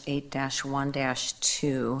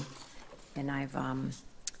 22-8-1-2. And I've,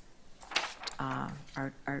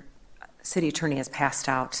 our city attorney has passed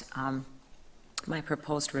out my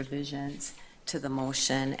proposed revisions to the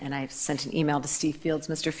motion, and I've sent an email to Steve Fields.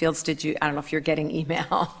 Mr. Fields, did you, I don't know if you're getting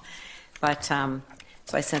email, but,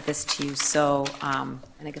 so I sent this to you. So, and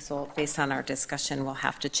I guess based on our discussion, we'll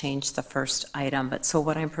have to change the first item. But so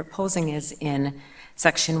what I'm proposing is in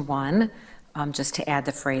section 1, just to add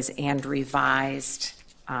the phrase "and revised,"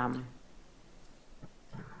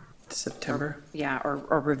 September?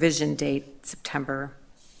 or revision date September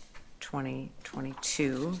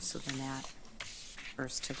 2022. So then that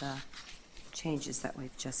refers to the changes that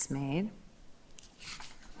we've just made.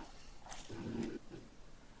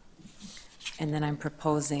 And then I'm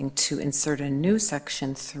proposing to insert a new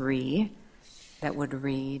section 3 that would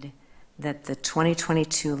read that the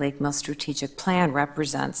 2022 Lake Mill Strategic Plan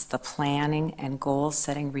represents the planning and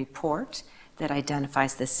goal-setting report that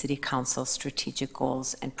identifies the City Council's strategic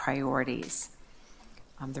goals and priorities.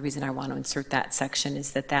 The reason I want to insert that section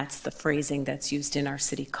is that that's the phrasing that's used in our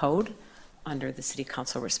city code under the City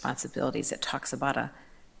Council responsibilities. It talks about a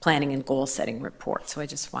planning and goal-setting report. So I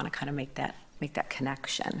just want to kind of make that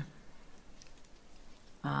connection.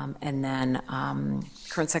 And then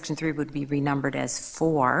current section 3 would be renumbered as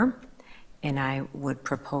 4, and I would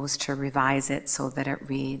propose to revise it so that it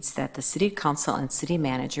reads that the City Council and City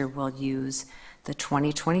Manager will use the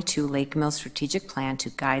 2022 Lake Mill Strategic Plan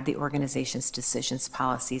to guide the organization's decisions,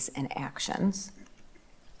 policies, and actions.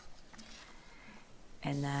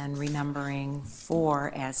 And then renumbering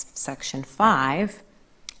 4 as section 5,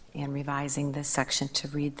 and revising this section to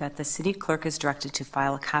read that the city clerk is directed to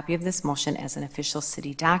file a copy of this motion as an official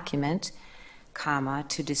city document, comma,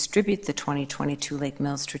 to distribute the 2022 Lake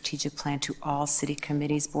Mills Strategic Plan to all city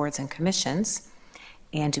committees, boards, and commissions,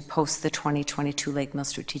 and to post the 2022 Lake Mills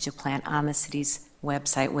Strategic Plan on the city's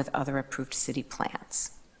website with other approved city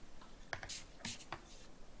plans.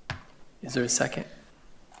 Is there a second?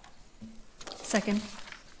 Second.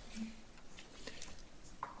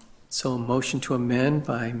 So a motion to amend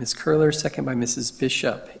by Ms. Curler, second by Mrs.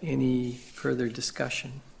 Bishop. Any further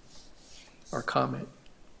discussion or comment?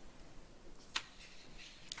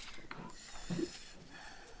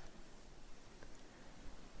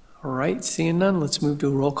 All right, seeing none, let's move to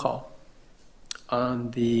a roll call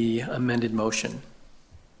on the amended motion.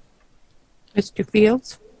 Mr.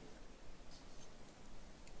 Fields?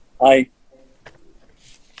 Aye.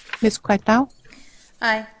 Ms. Quetow?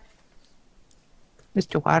 Aye.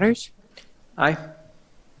 Mr. Waters? Aye.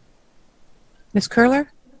 Ms.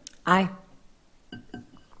 Curler? Aye.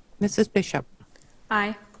 Mrs. Bishop?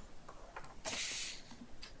 Aye.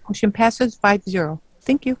 Motion passes 5-0.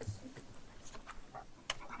 Thank you.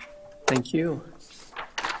 Thank you.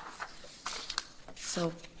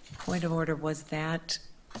 So Point of order, was that,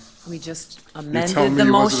 we just You amended tell the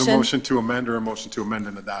me, was it a motion? motion to amend or a motion to amend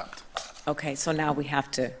and adopt? Okay, so now we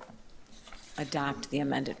have to adopt the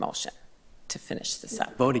amended motion to finish this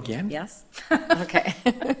up. Vote again? Yes? Okay.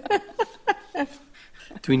 Do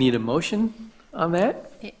we need a motion on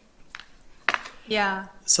that? Yeah.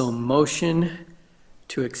 So motion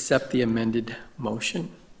to accept the amended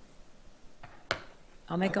motion.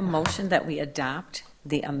 I'll make a motion that we adopt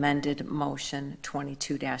the amended motion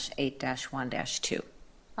 22-8-1-2.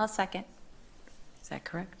 I'll second. Is that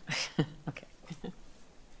correct? Okay.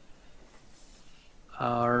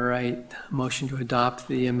 All right, motion to adopt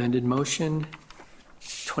the amended motion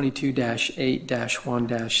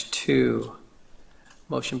 22-8-1-2.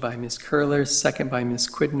 Motion by Ms. Curler, second by Ms.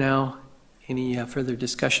 Quidnow. Any further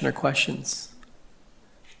discussion or questions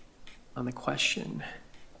on the question?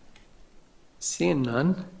 Seeing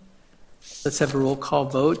none, let's have a roll call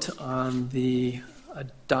vote on the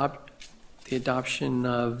adoption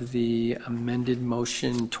of the amended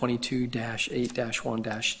motion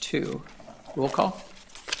 22-8-1-2. Roll call?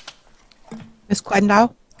 Ms.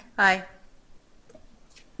 Quendow? Aye.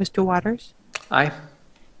 Mr. Waters? Aye.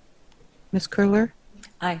 Ms. Curler?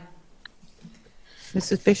 Aye.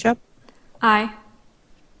 Mrs. Bishop? Aye.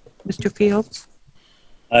 Mr. Fields?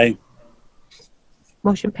 Aye.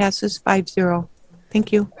 Motion passes 5-0.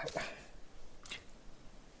 Thank you.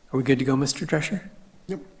 Are we good to go, Mr. Drescher?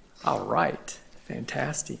 Yep. All right,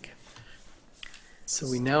 fantastic. So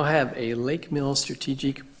we now have a Lake Mills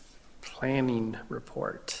Strategic Planning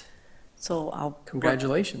Report. So I'll.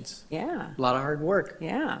 Congratulations. Yeah, A lot of hard work.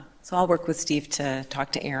 yeah. So I'll work with Steve to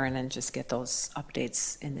talk to Erin and just get those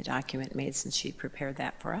updates in the document made since she prepared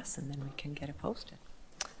that for us, and then we can get it posted.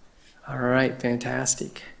 All right,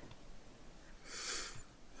 fantastic.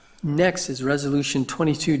 Next is Resolution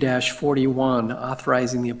 22-41,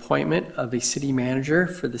 authorizing the appointment of a city manager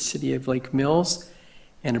for the city of Lake Mills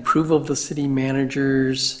and approval of the city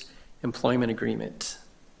manager's employment agreement.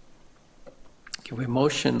 Give a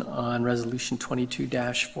motion on Resolution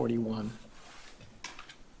 22-41.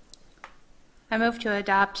 I move to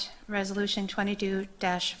adopt Resolution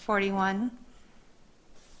 22-41.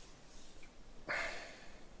 Do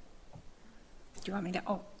you want me to,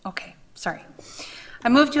 oh, okay, sorry. I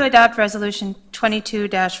move to adopt Resolution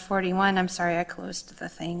 22-41. I'm sorry, I closed the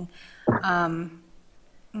thing.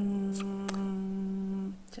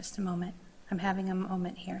 Just a moment. I'm having a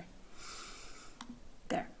moment here.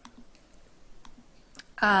 There.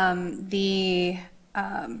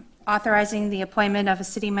 Authorizing the appointment of a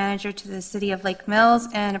city manager to the city of Lake Mills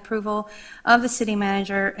and approval of the city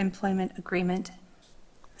manager employment agreement.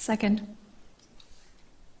 Second.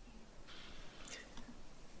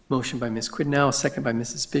 Motion by Ms. Quidnow, second by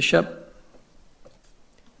Mrs. Bishop.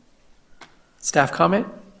 Staff comment?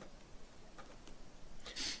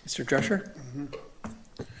 Mr. Drescher?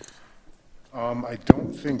 I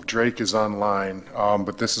don't think Drake is online,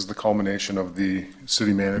 but this is the culmination of the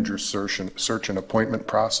city manager search and appointment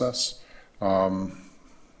process. We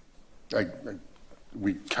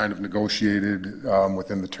kind of negotiated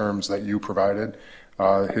within the terms that you provided.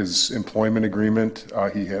 His employment agreement,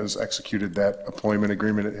 he has executed that employment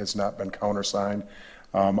agreement. It has not been countersigned.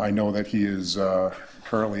 I know that he is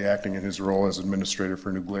currently acting in his role as administrator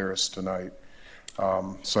for New Glarus tonight,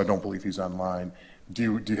 so I don't believe he's online.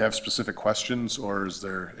 Do you have specific questions, or is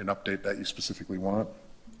there an update that you specifically want?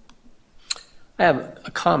 I have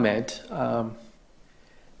a comment.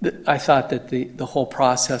 I thought that the whole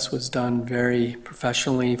process was done very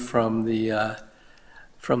professionally from the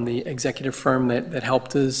executive firm that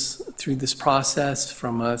helped us through this process,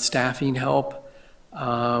 from staffing help,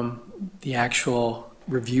 the actual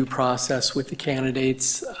review process with the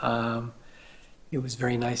candidates. It was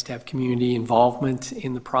very nice to have community involvement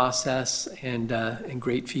in the process and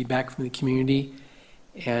great feedback from the community.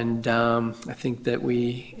 And I think that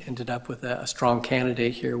we ended up with a strong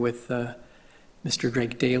candidate here with Mr.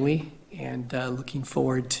 Drake Daly, and looking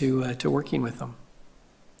forward to working with him.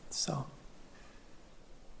 So,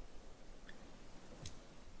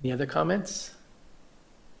 any other comments?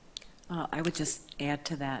 I would just add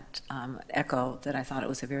to that, echo that I thought it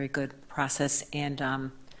was a very good process, and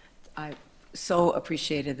I so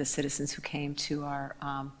appreciated the citizens who came to our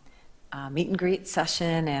meet and greet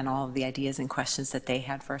session and all of the ideas and questions that they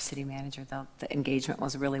had for our city manager. The engagement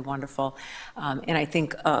was really wonderful. And I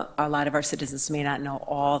think a lot of our citizens may not know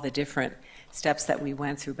all the different steps that we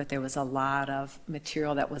went through, but there was a lot of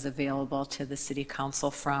material that was available to the city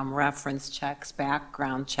council, from reference checks,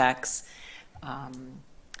 background checks,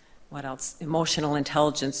 what else? Emotional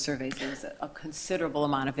intelligence surveys. There was a considerable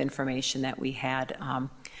amount of information that we had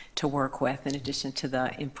to work with, in addition to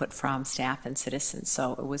the input from staff and citizens.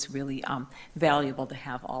 So it was really valuable to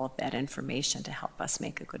have all of that information to help us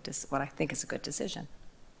make a good, what I think is a good decision.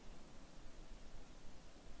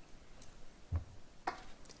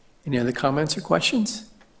 Any other comments or questions?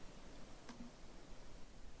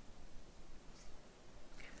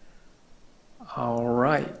 All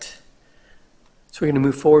right. So we're going to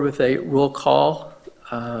move forward with a roll call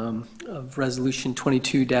of Resolution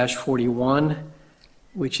 22-41,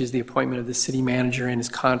 which is the appointment of the city manager and his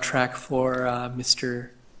contract for Mr.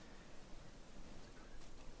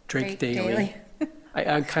 Drake Daly.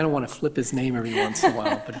 I kind of want to flip his name every once in a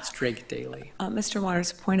while, but it's Drake Daly. Mr.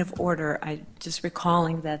 Waters, point of order, I just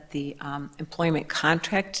recalling that the employment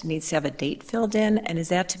contract needs to have a date filled in, and is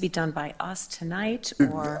that to be done by us tonight,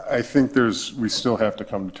 or? I think we still have to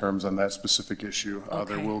come to terms on that specific issue. There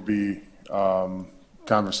Okay. will be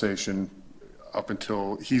conversation up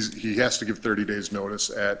until, he has to give 30 days notice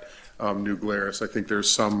at New Glarus. I think there's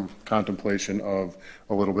some contemplation of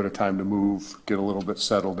a little bit of time to move, get a little bit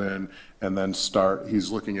settled in, and then start. He's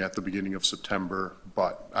looking at the beginning of September,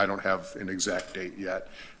 but I don't have an exact date yet.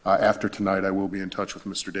 After tonight, I will be in touch with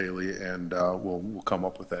Mr. Daly, and we'll come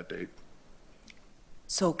up with that date.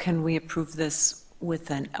 So can we approve this with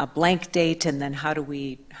a blank date, and then how do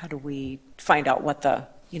we find out what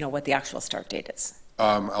the actual start date is?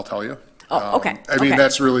 I'll tell you. Oh, okay. I mean, Okay.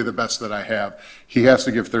 that's really the best that I have. He has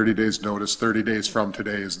to give 30 days notice. 30 days from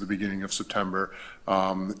today is the beginning of September.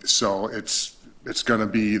 So it's going to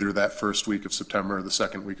be either that first week of September or the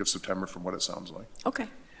second week of September, from what it sounds like. Okay.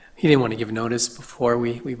 He didn't want to give notice before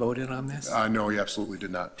we voted on this? No, he absolutely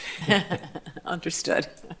did not. Understood.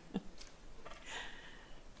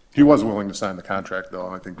 He was willing to sign the contract, though.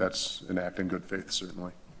 I think that's an act in good faith,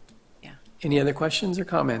 certainly. Any other questions or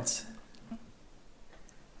comments?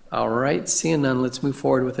 All right, seeing none, let's move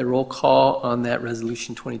forward with a roll call on that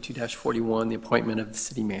Resolution 22-41, the appointment of the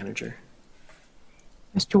city manager.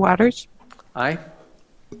 Mr. Waters? Aye?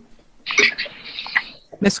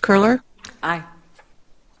 Ms. Curler? Aye.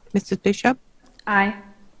 Mrs. Bishop? Aye.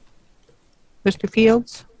 Mr.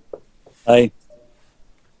 Fields? Aye.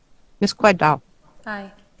 Ms. Queddow?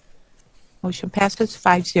 Aye. Motion passes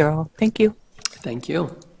 5-0. Thank you. Thank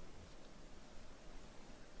you.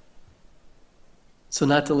 So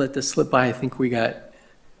not to let this slip by, I think we got,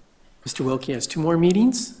 Mr. Wilkie has 2 more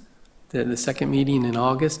meetings, the second meeting in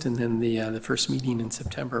August and then the first meeting in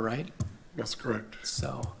September, right? That's correct.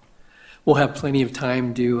 So we'll have plenty of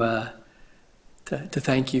time to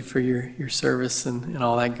thank you for your service and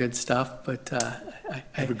all that good stuff, but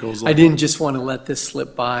If it goes I like, didn't just want to let this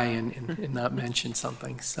slip by and not mention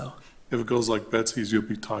something, so if it goes like Betsy's, you'll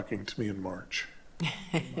be talking to me in March.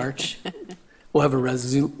 March. We'll have a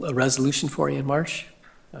resolution for you in March?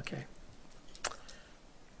 Okay.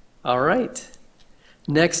 All right.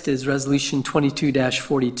 Next is Resolution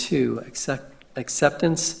 22-42,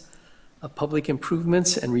 acceptance of public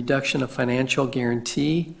improvements and reduction of financial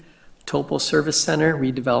guarantee, Topel Service Center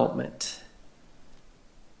redevelopment.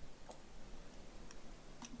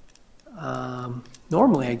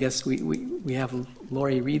 Normally, I guess we have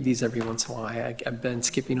Lori read these every once in a while. I've been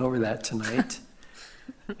skipping over that tonight.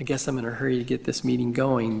 I guess I'm in a hurry to get this meeting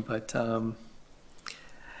going, but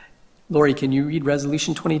Lori, can you read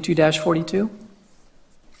Resolution 22-42?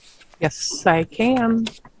 Yes, I can.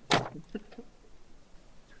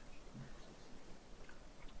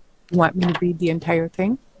 You want me to read the entire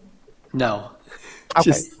thing? No.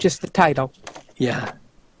 Okay, just the title. Yeah.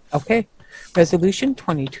 Okay. Resolution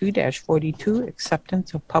 22-42,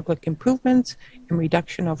 acceptance of public improvements and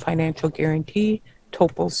reduction of financial guarantee,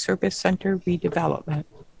 Topel Service Center redevelopment.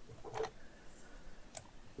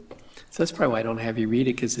 So that's probably why I don't have you read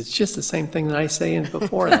it, because it's just the same thing that I say in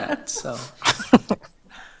before that, so.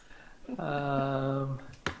 Well,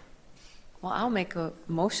 I'll make a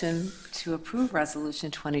motion to approve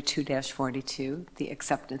Resolution 22-42, the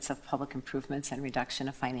acceptance of public improvements and reduction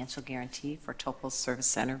of financial guarantee for Topel's Service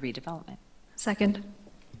Center redevelopment. Second.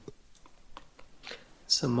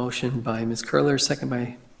 So motion by Ms. Curler, second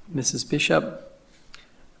by Mrs. Bishop.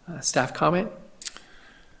 Staff comment?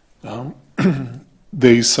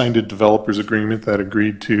 They signed a developer's agreement that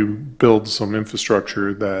agreed to build some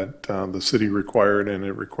infrastructure that the city required, and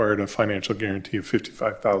it required a financial guarantee of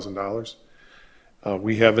 $55,000.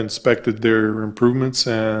 We have inspected their improvements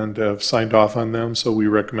and have signed off on them, so we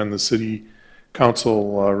recommend the city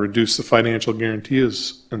council reduce the financial guarantee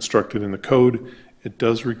as instructed in the code. It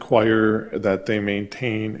does require that they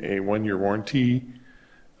maintain a 1-year warranty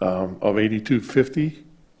of $82.50.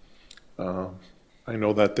 I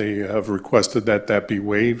know that they have requested that that be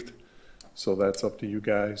waived, so that's up to you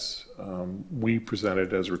guys. We present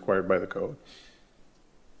it as required by the code.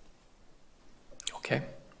 Okay.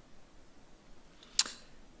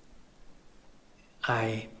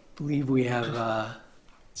 I believe we have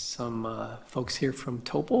some folks here from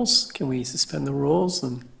Topels. Can we suspend the rules?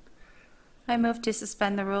 And I move to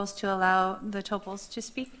suspend the rules to allow the Topels to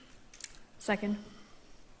speak. Second.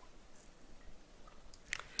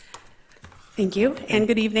 Thank you, and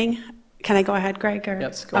good evening. Can I go ahead, Greg? Or?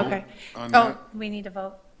 Yes, go Okay. Oh, we need to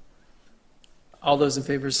vote. all those in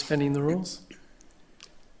favor of suspending the rules?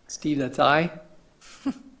 Steve, that's aye.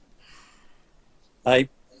 Aye.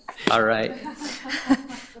 All right.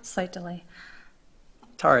 Slight delay.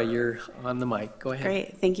 Tara, you're on the mic. Go ahead.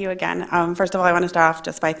 Great, thank you again. First of all, I want to start off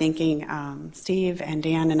just by thanking Steve and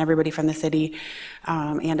Dan and everybody from the city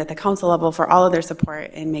and at the council level for all of their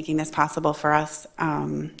support in making this possible for us.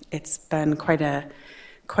 It's been quite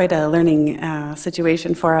a learning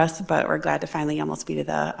situation for us, but we're glad to finally almost be to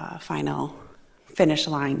the final finish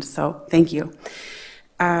line, so thank you.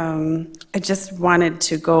 I just wanted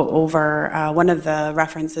to go over one of the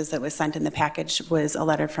references that was sent in the package was a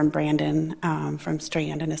letter from Brandon from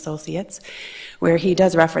Strand and Associates, where he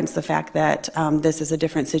does reference the fact that this is a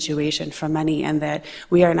different situation for many and that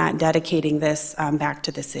we are not dedicating this back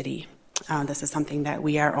to the city. This is something that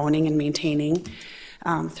we are owning and maintaining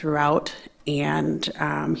throughout. And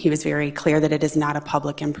he was very clear that it is not a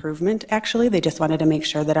public improvement, actually. They just wanted to make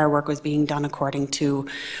sure that our work was being done according to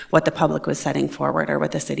what the public was setting forward or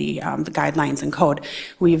what the city, the guidelines and code.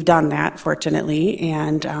 We've done that, fortunately,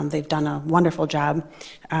 and they've done a wonderful job.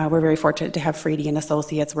 We're very fortunate to have Freedy and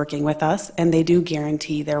Associates working with us, and they do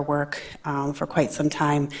guarantee their work for quite some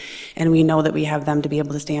time. And we know that we have them to be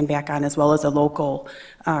able to stand back on, as well as a local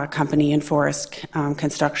company in Forest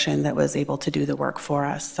Construction that was able to do the work for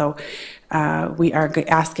us. So we are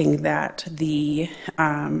asking that the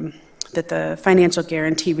financial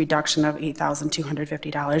guarantee reduction of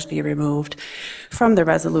 $8,250 be removed from the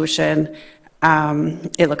resolution.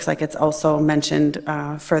 It looks like it's also mentioned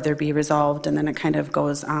further be resolved, and then it kind of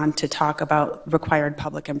goes on to talk about required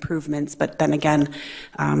public improvements, but then again,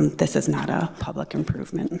 this is not a public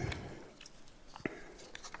improvement.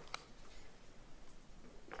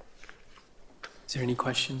 Is there any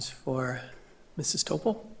questions for Mrs.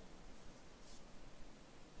 Topel?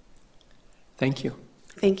 Thank you.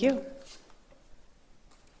 Thank you.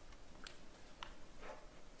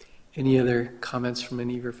 Any other comments from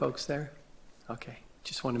any of your folks there? Okay,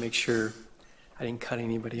 just want to make sure I didn't cut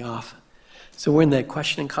anybody off. So we're in the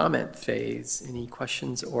question and comment phase. Any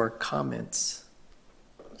questions or comments?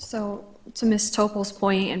 So to Ms. Topel's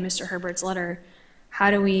point and Mr. Herbert's letter,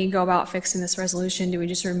 how do we go about fixing this resolution? Do we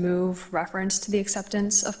just remove reference to the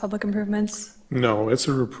acceptance of public improvements? No, it's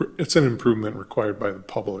an improvement required by the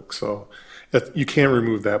public, so you can't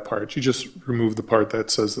remove that part. You just remove the part that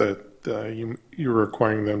says that you're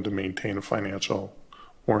requiring them to maintain a financial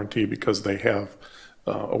warranty because they have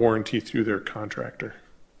a warranty through their contractor.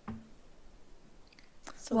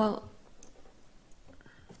 Well,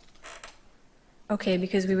 okay,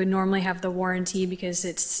 because we would normally have the warranty because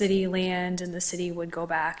it's city land and the city would go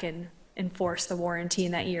back and enforce the warranty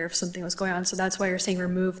in that year if something was going on. So that's why you're saying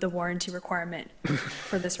remove the warranty requirement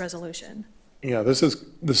for this resolution. Yeah, this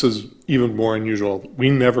is even more unusual.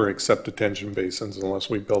 We never accept detention basins unless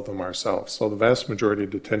we build them ourselves. So the vast majority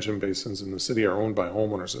of detention basins in the city are owned by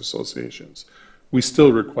homeowners associations. We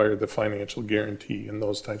still require the financial guarantee and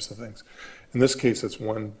those types of things. In this case, it's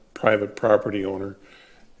one private property owner,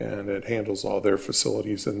 and it handles all their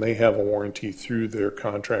facilities, and they have a warranty through their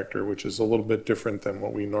contractor, which is a little bit different than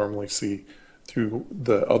what we normally see through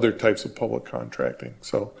the other types of public contracting.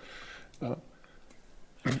 So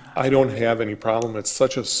I don't have any problem. It's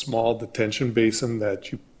such a small detention basin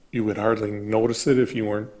that you would hardly notice it if you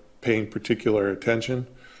weren't paying particular attention.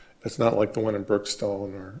 It's not like the one in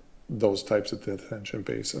Brookstone or those types of detention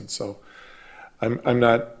basins. So I'm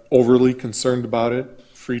not overly concerned about it.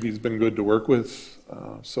 Freedy's been good to work with.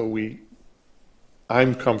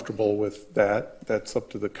 I'm comfortable with that. That's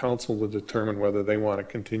up to the council to determine whether they want to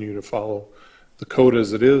continue to follow the code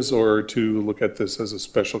as it is or to look at this as a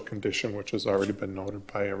special condition, which has already been noted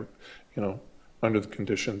by, under the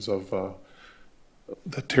conditions of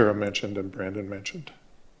that Tara mentioned and Brandon mentioned.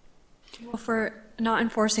 Well, for not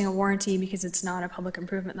enforcing a warranty because it's not a public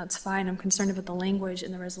improvement, that's fine. I'm concerned about the language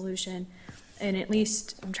in the resolution. And at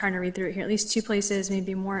least, I'm trying to read through it here, at least two places,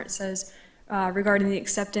 maybe more, it says, regarding the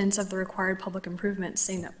acceptance of the required public improvements,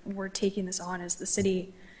 saying that we're taking this on as the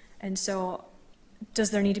city. And so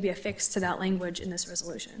does there need to be a fix to that language in this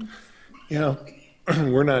resolution? Yeah,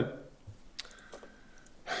 we're not,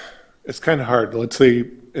 it's kind of hard. Let's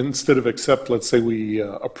say, instead of accept, let's say we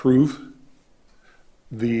approve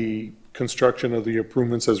the construction of the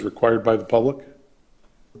improvements as required by the public.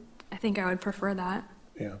 think I would prefer that.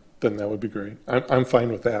 Yeah, then that would be great. I'm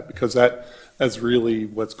fine with that, because that's really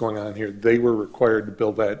what's going on here. They were required to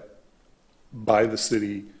build that by the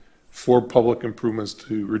city for public improvements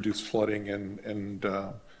to reduce flooding and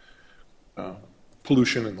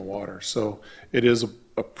pollution in the water. So it is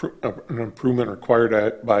an improvement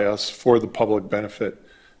required by us for the public benefit,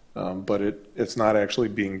 but it's not actually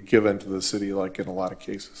being given to the city like in a lot of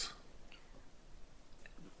cases.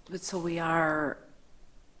 But so we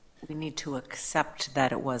need to accept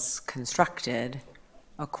that it was constructed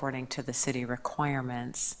according to the city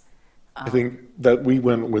requirements. I think that we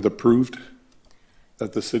went with approved,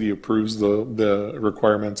 that the city approves the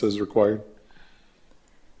requirements as required.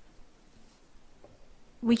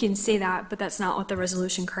 We can say that, but that's not what the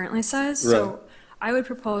resolution currently says. Right. So I would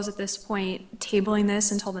propose at this point tabling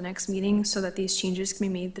this until the next meeting so that these changes can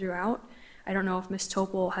be made throughout. I don't know if Ms.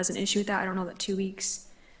 Topel has an issue with that. I don't know that 2 weeks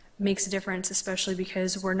makes a difference, especially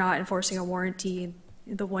because we're not enforcing a warranty.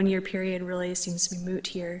 The 1 year period really seems to be moot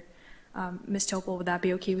here. Ms. Topel, would that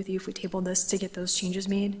be okay with you if we tabled this to get those changes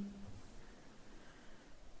made?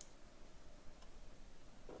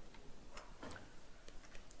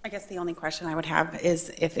 I guess the only question I would have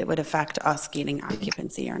is if it would affect us gaining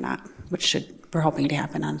occupancy or not, which we're hoping to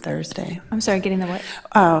happen on Thursday. I'm sorry, getting the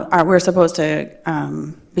what? We're supposed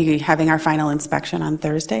to be having our final inspection on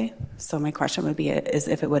Thursday. So my question would be is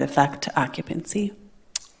if it would affect occupancy.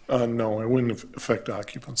 No, it wouldn't affect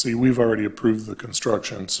occupancy. We've already approved the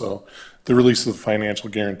construction, so the release of the financial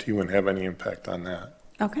guarantee wouldn't have any impact on that.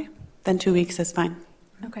 Okay, then 2 weeks is fine.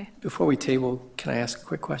 Okay. Before we table, can I ask a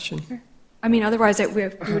quick question? Sure. I mean, otherwise we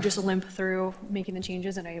would just limp through making the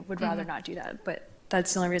changes, and I would rather not do that, but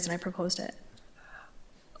that's the only reason I proposed it.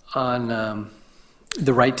 On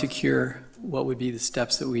the right to cure, what would be the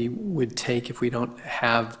steps that we would take if we don't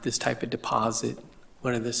have this type of deposit?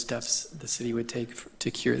 What are the steps the city would take to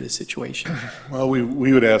cure the situation? Well,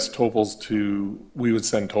 we would ask Topels we would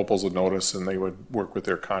send Topels a notice, and they would work with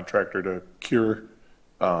their contractor to cure.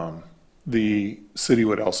 The city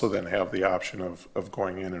would also then have the option of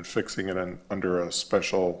going in and fixing it under a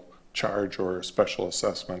special charge or a special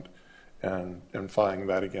assessment and filing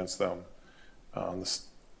that against them.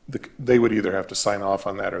 They would either have to sign off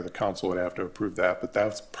on that or the council would have to approve that, but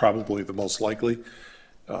that's probably the most likely.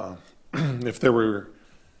 If there were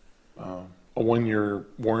a 1 year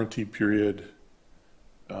warranty period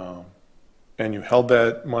and you held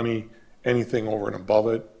that money, anything over and above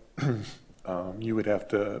it, you would have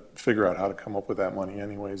to figure out how to come up with that money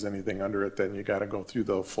anyways. Anything under it, then you got to go through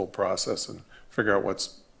the full process and figure out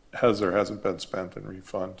what's has or hasn't been spent and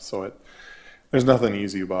refund. So there's nothing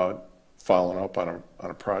easy about following up on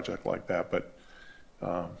a project like that, but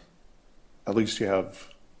at least you have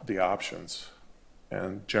the options,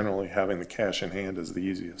 and generally having the cash in hand is the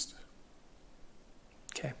easiest.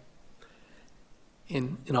 Okay.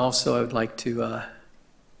 And also I would like to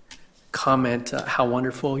comment how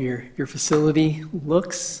wonderful your facility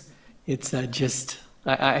looks. It's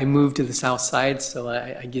I moved to the south side, so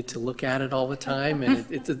I get to look at it all the time, and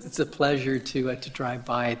it's a pleasure to drive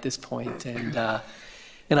by at this point.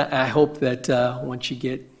 And I hope that once you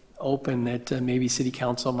get open, that maybe City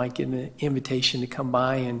Council might get an invitation to come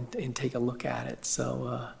by and take a look at it.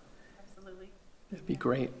 So Absolutely. that'd be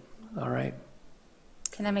great. All right.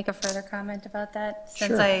 Can I make a further comment about that? Sure.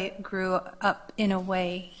 Since I grew up in a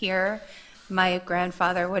way here, my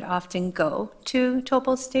grandfather would often go to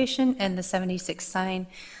Topel Station, and the 76 sign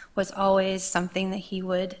was always something that he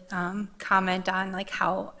would comment on, like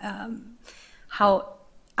how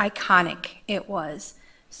iconic it was.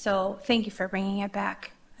 So thank you for bringing it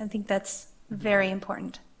back. I think that's very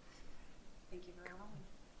important. Thank you very much.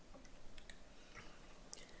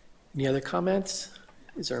 Any other comments?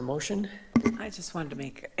 Is there a motion? I just wanted to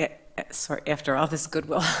make, sorry, after all this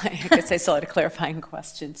goodwill, I guess I still had a clarifying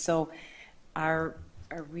question. So are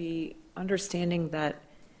we understanding that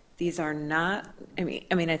these are not, I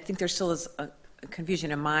mean, I think there still is a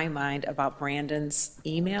confusion in my mind about Brandon's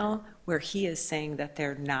email where he is saying that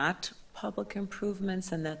they're not public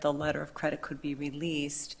improvements and that the letter of credit could be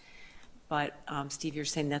released. But Steve, you're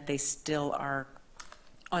saying that they still are,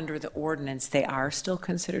 under the ordinance, they are still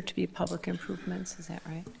considered to be public improvements, is that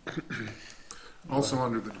right? Also,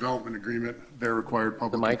 under the development agreement, they're required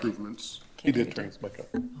public improvements. He did turn his mic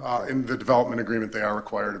up. In the development agreement, they are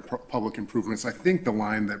required public improvements. I think the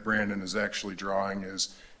line that Brandon is actually drawing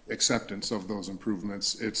is acceptance of those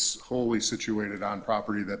improvements. It's wholly situated on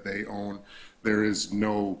property that they own. There is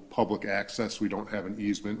no public access. We don't have an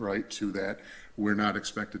easement right to that. We're not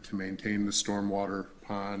expected to maintain the stormwater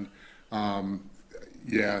pond.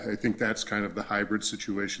 Yeah, I think that's kind of the hybrid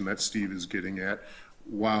situation that Steve is getting at.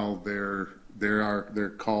 while they're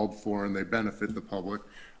called for and they benefit the public,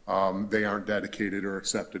 they aren't dedicated or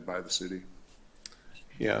accepted by the city.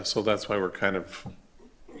 Yeah, so that's why we're kind of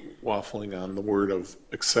waffling on the word of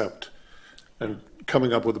accept and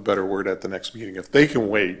coming up with a better word at the next meeting. If they can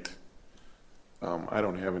wait, I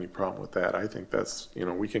don't have any problem with that. I think that's,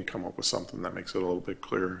 we can come up with something that makes it a little bit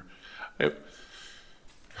clearer.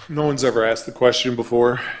 No one's ever asked the question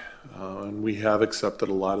before, and we have accepted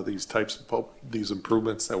a lot of these types of these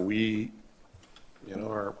improvements that we,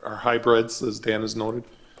 are hybrids, as Dan has noted.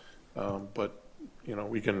 But,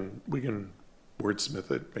 we can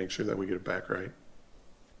wordsmith it, make sure that we get it back right.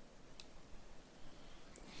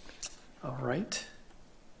 All right.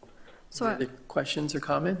 So Any other questions or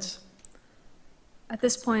comments? at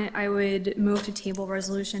this point, I would move to table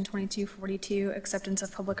Resolution 2242, acceptance of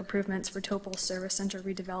public improvements for Topel Service Center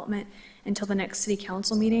redevelopment until the next city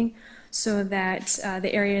council meeting, so that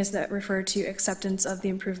the areas that refer to acceptance of the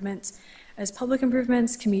improvements as public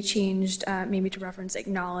improvements can be changed, maybe to reference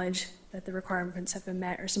acknowledge that the requirements have been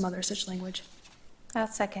met or some other such language. I'll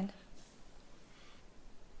second.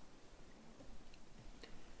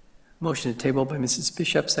 Motion to table by Mrs.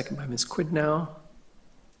 Bishop, second by Ms. Quidnow.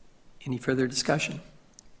 Any further discussion?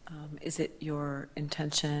 Is it your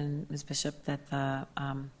intention, Ms. Bishop, that the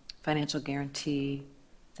financial guarantee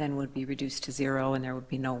then would be reduced to 0 and there would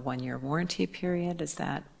be no one-year warranty period? Is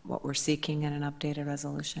that what we're seeking in an updated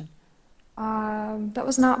resolution? That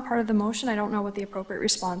was not part of the motion. I don't know what the appropriate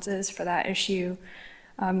response is for that issue,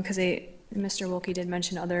 because Mr. Wilkie did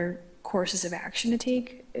mention other courses of action to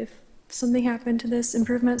take if something happened to this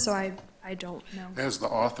improvement, so I don't know. As the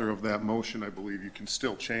author of that motion, I believe you can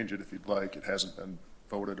still change it if you'd like. It hasn't been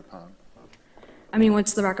voted upon. I mean,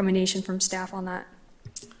 what's the recommendation from staff on that?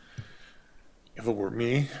 If it were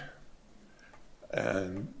me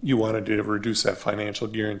and you wanted to reduce that financial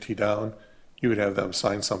guarantee down, you would have them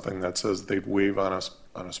sign something that says they'd waive on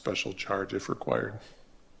a special charge if required.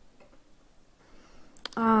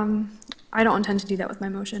 I don't intend to do that with my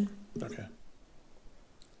motion. Okay.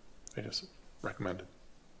 I just recommend it.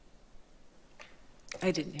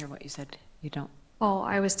 I didn't hear what you said. You don't? Well,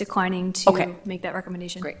 I was declining to Okay. make that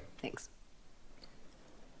recommendation. Great, thanks.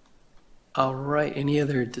 All right, any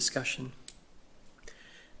other discussion?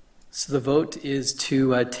 So the vote is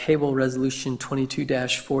to table Resolution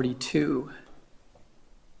 22-42.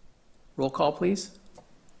 Roll call, please.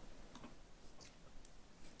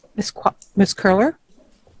 Ms. Curler?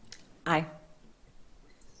 Aye.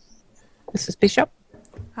 Mrs. Bishop?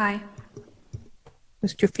 Aye.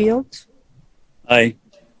 Mr. Fields? Aye.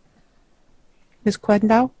 Ms.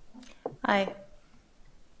 Quendow? Aye.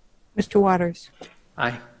 Mr. Waters?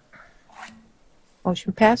 Aye.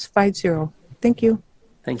 Motion passed 5-0. Thank you.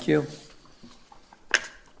 Thank you.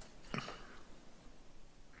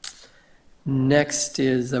 Next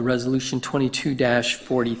is Resolution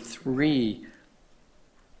 22-43.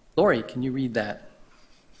 Lori, can you read that?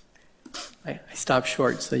 I stopped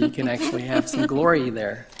short so you can actually have some glory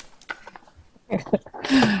there.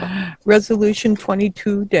 Resolution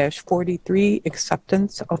 22-43,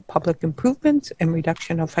 acceptance of public improvements and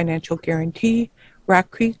reduction of financial guarantee, Rock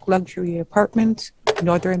Creek Luxury Apartments,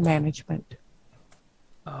 Northern Management.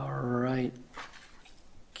 All right.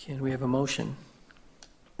 Can we have a motion?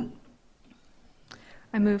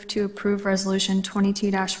 I move to approve Resolution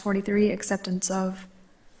 22-43, acceptance of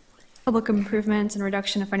public improvements and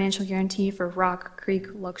reduction of financial guarantee for Rock Creek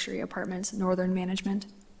Luxury Apartments, Northern Management.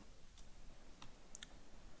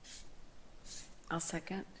 I'll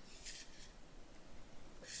second.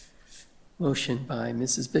 Motion by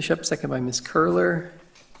Mrs. Bishop, second by Ms. Curler.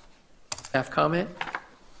 Staff comment?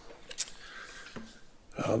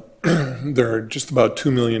 There are just about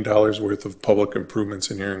 $2 million worth of public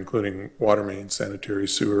improvements in here, including water main, sanitary,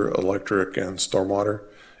 sewer, electric, and stormwater.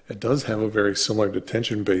 It does have a very similar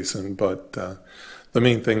detention basin, but the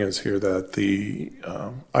main thing is here that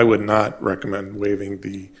I would not recommend waiving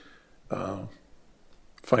the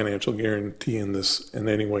financial guarantee in this in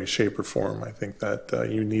any way, shape, or form. I think that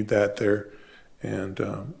you need that there, and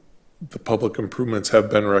the public improvements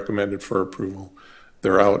have been recommended for approval.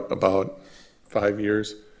 They're out about 5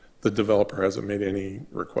 years. The developer hasn't made any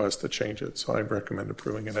request to change it, so I recommend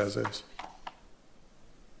approving it as is.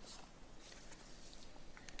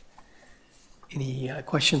 Any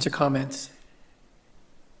questions or comments?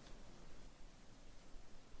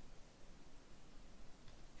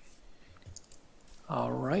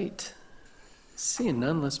 All right. Seeing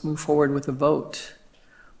none, let's move forward with a vote.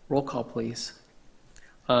 Roll call, please.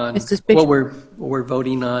 Mrs. Bishop. What we're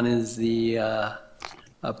voting on is the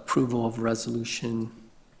approval of Resolution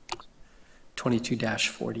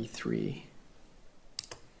 22-43.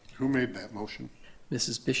 Who made that motion?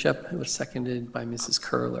 Mrs. Bishop. It was seconded by Mrs.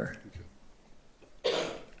 Curler.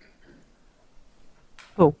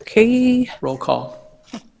 Okay, Roll call.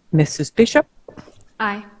 Mrs. Bishop,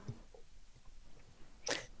 Aye.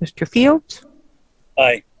 Mr. Fields,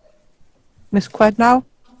 Aye. Ms. Quednow,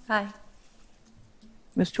 Aye.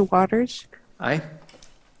 Mr. Waters, Aye.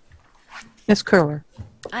 Ms. Curler.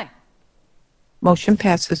 Aye. Motion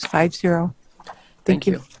passes 5-0. Thank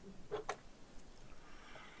you.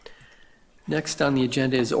 Next on the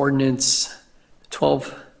agenda is ordinance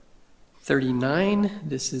 1239.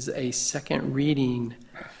 This is a second reading.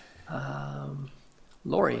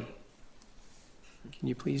 Lori, can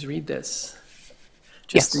you please read this?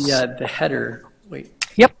 Just Yes. the header. Wait,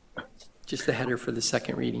 Yep, just the header for the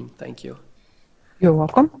second reading. Thank you. you're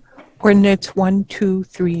welcome. Ordinance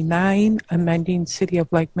 1239, amending City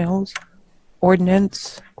of Lake Mills.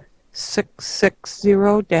 Ordinance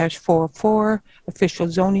 660-44, official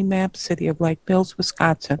zoning map, City of Lake Mills,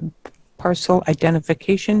 Wisconsin. Parcel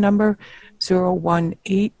identification number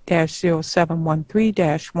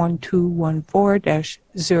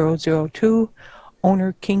 018-0713-1214-002.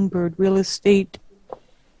 Owner Kingbird Real Estate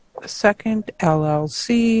II,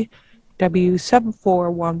 LLC,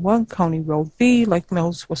 W7411 County Road V, Lake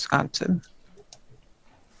Mills, Wisconsin.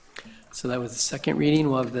 So that was the second reading.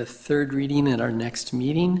 We'll have the third reading at our next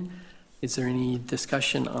meeting. Is there any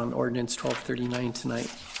discussion on ordinance 1239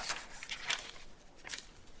 tonight?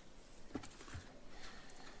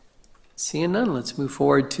 Seeing none, let's move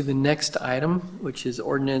forward to the next item, which is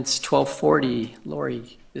ordinance 1240.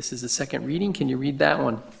 Lori, this is the second reading. Can you read that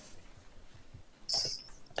one?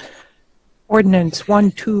 Ordinance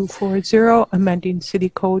 1240, amending City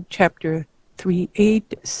Code, Chapter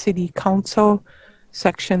 38, City Council,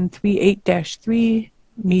 Section 38-3,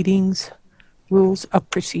 Meetings, Rules of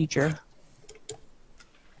Procedure.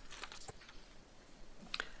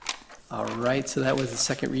 All right, so that was the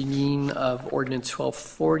second reading of ordinance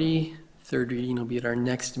 1240. Third reading will be at our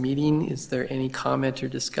next meeting. Is there any comment or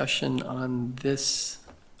discussion on this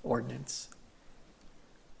ordinance?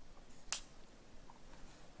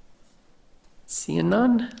 Seeing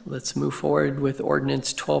none, let's move forward with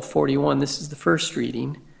ordinance 1241. This is the first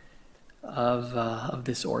reading of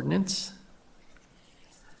this ordinance.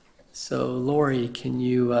 So Lori, can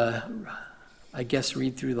you, I guess,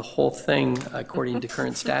 read through the whole thing according to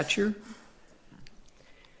current statute?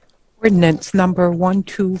 Ordinance number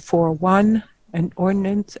 1241, an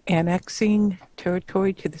ordinance annexing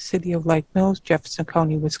territory to the City of Lake Mills, Jefferson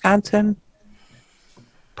County, Wisconsin.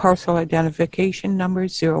 Parcel identification number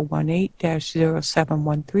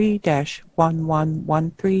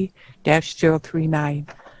 018-0713-1113-039.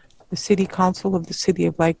 The City Council of the City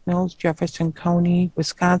of Lake Mills, Jefferson County,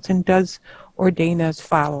 Wisconsin does ordain as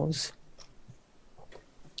follows.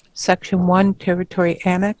 Section 1, Territory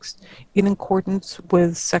Annexed, in accordance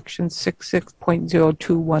with Section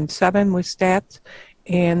 66.0217 with stats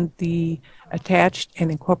and the attached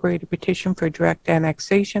and incorporated petition for direct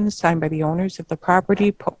annexation signed by the owners of the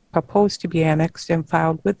property proposed to be annexed and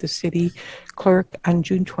filed with the city clerk on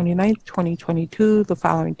June 29, 2022. The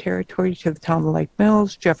following territory to the town of Lake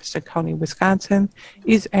Mills, Jefferson County, Wisconsin,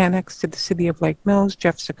 is annexed to the City of Lake Mills,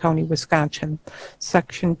 Jefferson County, Wisconsin.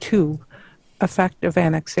 Section 2, effect of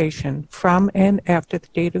annexation. From and after the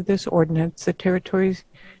date of this ordinance, the territories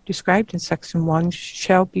described in Section 1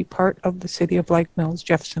 shall be part of the City of Lake Mills,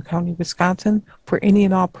 Jefferson County, Wisconsin, for any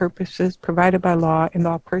and all purposes provided by law, and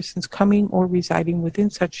all persons coming or residing within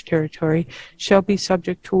such territory shall be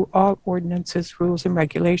subject to all ordinances, rules, and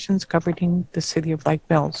regulations governing the City of Lake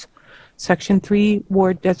Mills. Section 3,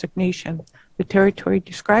 ward designation. The territory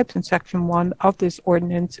described in Section 1 of this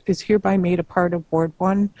ordinance is hereby made a part of Ward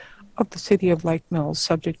 1 of the City of Lake Mills,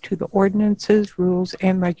 subject to the ordinances, rules,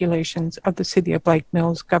 and regulations of the City of Lake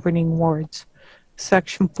Mills governing wards.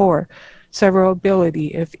 Section 4,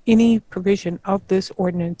 severability. If any provision of this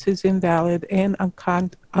ordinance is invalid and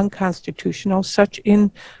unconstitutional, such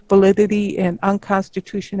invalidity and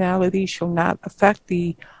unconstitutionality shall not affect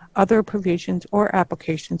the other provisions or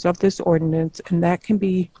applications of this ordinance, and that can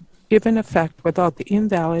be given effect without the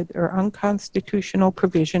invalid or unconstitutional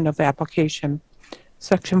provision of application.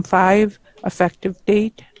 Section 5, effective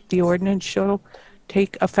date. The ordinance shall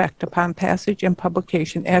take effect upon passage and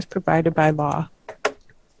publication as provided by law.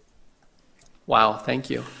 Wow, thank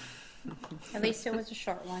you. At least it was a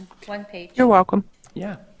short one, one page. You're welcome.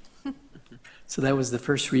 Yeah. So that was the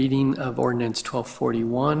first reading of ordinance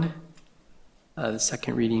 1241. The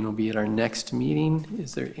second reading will be at our next meeting.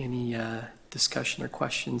 Is there any discussion or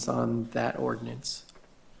questions on that ordinance?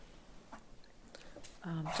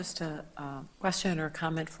 Just a question or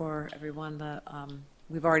comment for everyone. The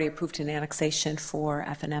we've already approved an annexation for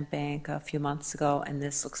F&M Bank a few months ago, and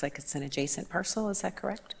this looks like it's an adjacent parcel, is that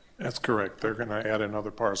correct? That's correct. They're going to add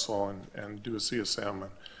another parcel and do a CSM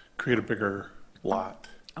and create a bigger lot.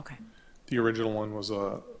 Okay. The original one was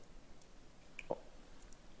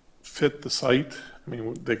fit the site. I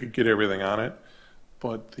mean, they could get everything on it,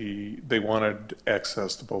 but they wanted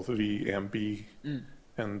access to both V and B,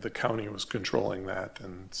 and the county was controlling that.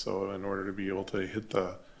 And so in order to be able to hit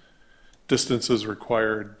the distances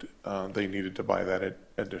required, they needed to buy that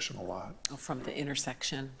additional lot. Oh, from the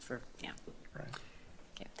intersection for, yeah. Right.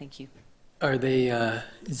 Okay, thank you. Are they,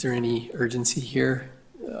 is there any urgency here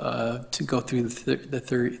to go through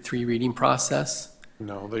the three reading process?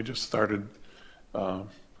 No, they just started, they're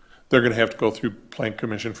going to have to go through Plan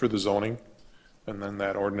Commission for the zoning, and then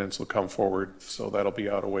that ordinance will come forward, so that'll be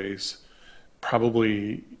out of ways.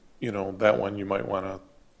 Probably, that one you might want to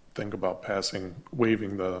think about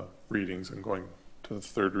waiving the readings and going to the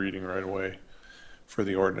third reading right away for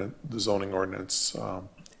the zoning ordinance.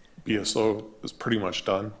 BSO is pretty much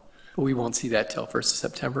done. But we won't see that till 1st of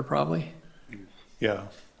September, probably? Yeah,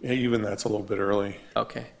 even that's a little bit early,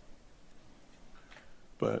 Okay.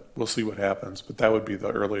 but we'll see what happens. But that would be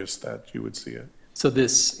the earliest that you would see it. So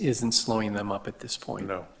this isn't slowing them up at this point?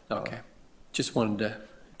 No. Okay. Just wanted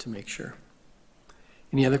to make sure.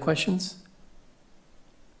 Any other questions?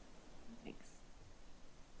 Thanks.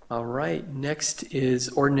 All right, next is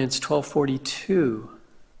ordinance 1242.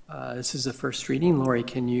 This is the first reading. Lori,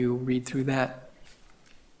 can you read through that?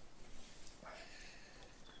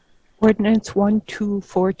 Ordinance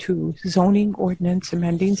 1242, zoning ordinance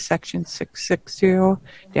amending section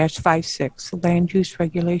 660-56, land use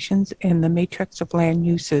regulations and the matrix of land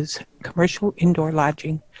uses, commercial indoor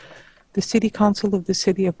lodging. The City Council of the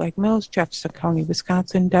City of Lake Mills, Jefferson County,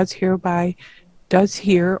 Wisconsin does here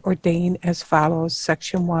ordain as follows.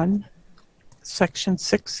 Section 1, Section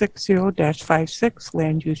 660-56,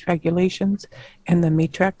 land use regulations and the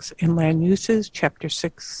matrix and land uses, Chapter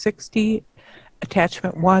 660,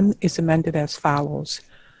 Attachment 1 is amended as follows.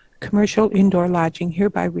 Commercial indoor lodging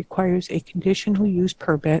hereby requires a conditional use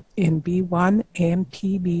permit in B1 and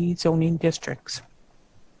PB zoning districts.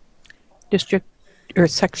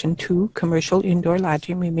 Section 2, commercial indoor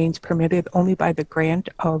lodging remains permitted only by the grant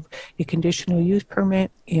of a conditional use permit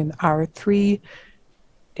in R3-12,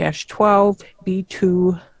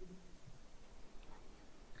 B2,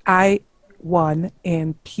 I1,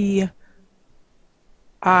 and P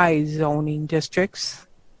zoning districts.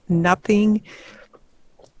 Nothing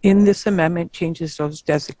in this amendment changes those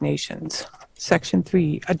designations. Section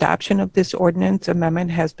 3, adoption of this ordinance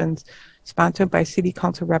amendment has been sponsored by City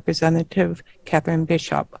Council Representative Catherine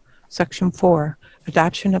Bishop. Section 4,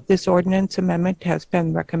 adoption of this ordinance amendment has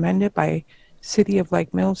been recommended by City of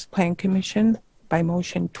Lake Mills Plan Commission by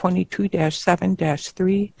motion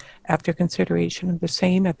 22-7-3 after consideration of the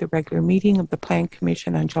same at the regular meeting of the Plan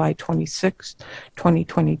Commission on July 26,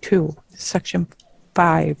 2022. Section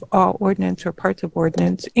 5, all ordinance or parts of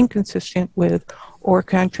ordinance inconsistent with or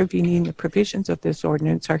contravening the provisions of this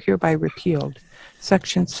ordinance are hereby repealed.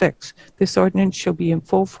 Section 6, this ordinance shall be in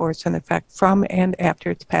full force and effect from and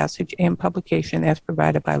after its passage and publication as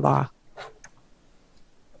provided by law.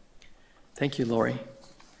 Thank you, Lori.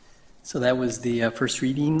 So that was the first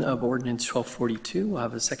reading of ordinance 1242. We'll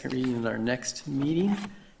have a second reading in our next meeting.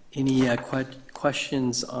 Any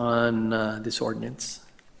questions on this ordinance?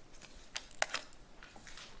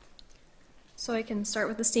 So I can start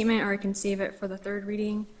with the statement, or I can save it for the third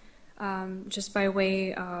reading, just by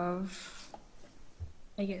way of,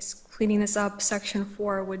 I guess, cleaning this up. Section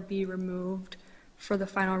 4 would be removed for the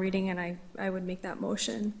final reading, and I would make that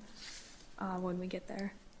motion when we get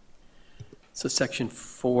there. So section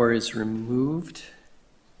 4 is removed.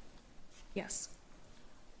 Yes.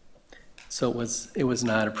 So it was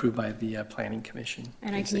not approved by the Planning Commission.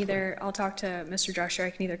 And I'll talk to Mr. Drescher, I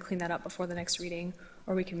can either clean that up before the next reading,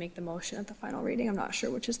 or we can make the motion at the final reading. I'm not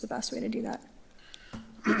sure which is the best way to do that.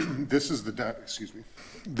 This is the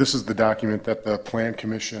document that the Plan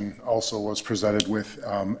Commission also was presented with.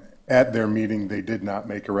 At their meeting, they did not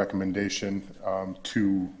make a recommendation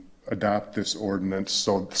to adopt this ordinance,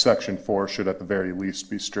 so section 4 should at the very least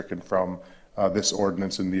be stricken from this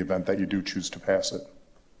ordinance in the event that you do choose to pass it.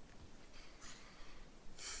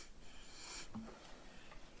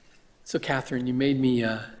 So Catherine, you made me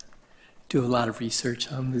do a lot of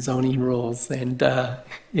research on the zoning rules, and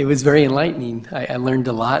it was very enlightening. I learned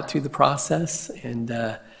a lot through the process, and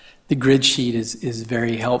the grid sheet is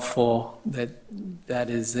very helpful. That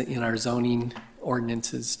is in our zoning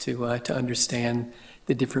ordinances to understand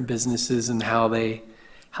the different businesses and how they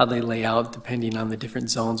lay out depending on the different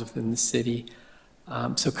zones within the city.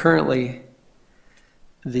 So currently,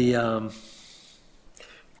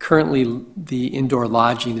 currently the indoor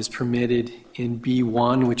lodging is permitted in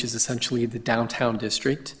B1, which is essentially the downtown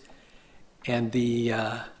district, and the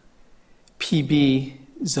PB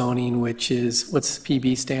zoning, which is, what's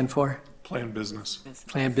PB stand for? Planned business.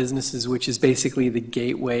 Planned businesses, which is basically the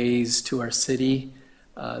gateways to our city.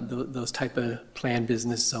 Those type of planned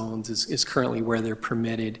business zones is currently where they're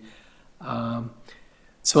permitted.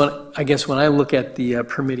 So I guess when I look at the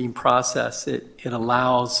permitting process, it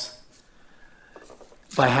allows,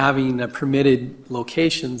 by having permitted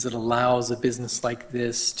locations, it allows a business like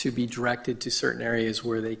this to be directed to certain areas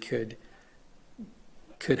where they could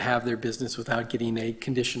have their business without getting a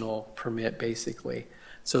conditional permit, basically.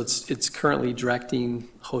 So it's currently directing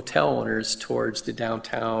hotel owners towards the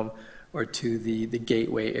downtown or to the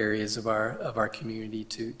gateway areas of our community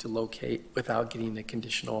to locate without getting a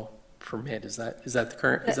conditional permit. Is that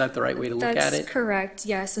the right way to look at it? That's correct,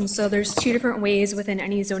 yes. And so there's two different ways within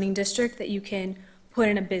any zoning district that you can put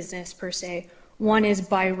in a business per se. One is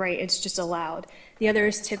by right, it's just allowed. The other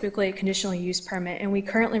is typically a conditional use permit, and we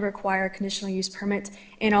currently require conditional use permits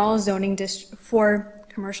in all zoning districts for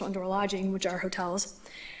commercial indoor lodging, which are hotels.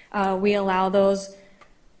 We allow those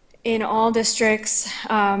in all districts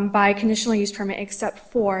by conditional use permit, except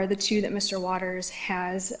for the two that Mr. Waters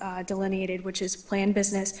has delineated, which is planned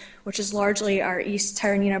business, which is largely our East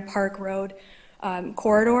Tyranina Park Road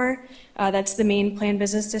corridor. That's the main planned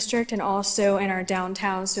business district, and also in our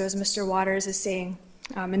downtown. So as Mr. Waters is saying,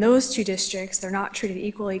 in those two districts, they're not treated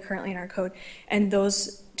equally currently in our code, and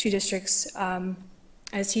those two districts,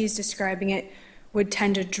 as he's describing it, would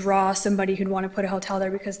tend to draw somebody who'd want to put a hotel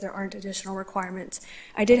there because there aren't additional requirements.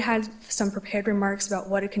 I did have some prepared remarks about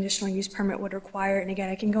what a conditional use permit would require, and again,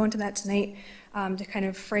 I can go into that tonight to kind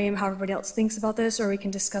of frame how everybody else thinks about this, or we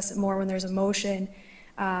can discuss it more when there's a motion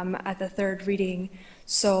at the third reading.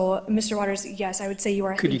 So, Mr. Waters, yes, I would say you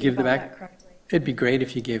are Could you give that correctly. It'd be great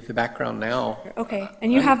if you gave the background now. Okay,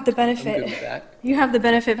 and you have the benefit. I'm good with that. You have the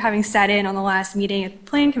benefit of having sat in on the last meeting at the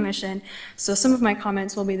Plan Commission, so some of my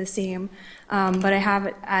comments will be the same, but I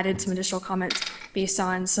have added some additional comments based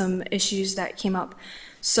on some issues that came up.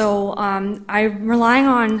 So I'm relying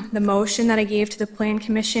on the motion that I gave to the Plan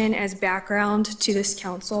Commission as background to this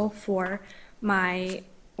council for my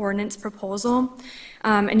ordinance proposal.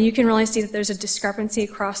 And you can really see that there's a discrepancy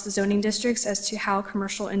across the zoning districts as to how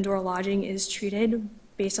commercial indoor lodging is treated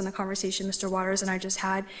based on the conversation Mr. Waters and I just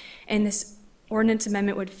had. And this ordinance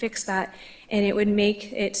amendment would fix that, and it would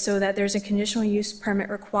make it so that there's a conditional use permit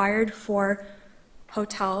required for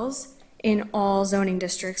hotels in all zoning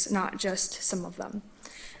districts, not just some of them.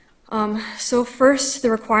 So first, the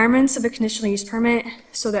requirements of a conditional use permit,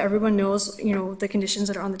 so that everyone knows, the conditions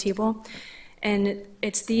that are on the table. And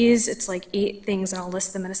it's like 8 things, and I'll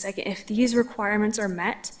list them in a second. If these requirements are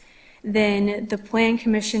met, then the Plan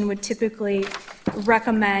Commission would typically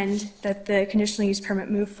recommend that the conditional use permit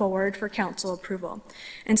move forward for council approval.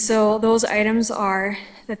 And so those items are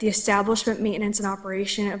that the establishment, maintenance, and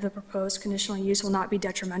operation of the proposed conditional use will not be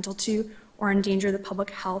detrimental to or endanger the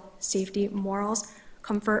public health, safety, morals,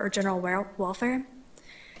 comfort, or general welfare.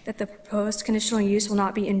 That the proposed conditional use will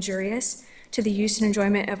not be injurious to the use and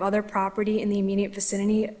enjoyment of other property in the immediate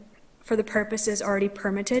vicinity for the purposes already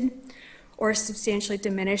permitted, or substantially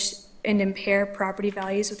diminish and impair property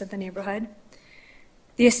values within the neighborhood.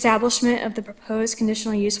 The establishment of the proposed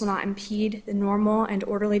conditional use will not impede the normal and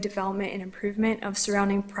orderly development and improvement of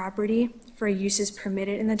surrounding property for uses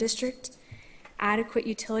permitted in the district. Adequate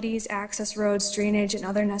utilities, access roads, drainage, and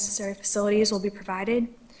other necessary facilities will be provided.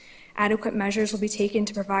 Adequate measures will be taken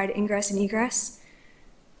to provide ingress and egress,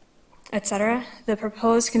 etc. The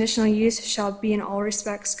proposed conditional use shall be in all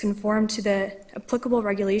respects conform to the applicable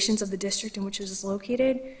regulations of the district in which it is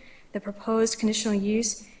located. The proposed conditional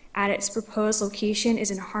use at its proposed location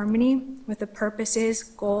is in harmony with the purposes,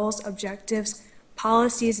 goals, objectives,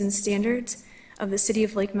 policies, and standards of the City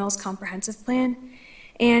of Lake Mills Comprehensive Plan,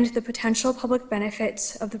 and the potential public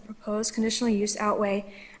benefits of the proposed conditional use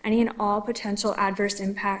outweigh any and all potential adverse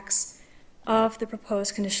impacts of the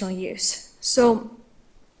proposed conditional use. So,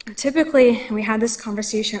 typically, we had this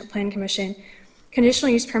conversation at Plan Commission,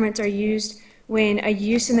 conditional use permits are used when a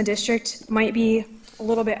use in the district might be a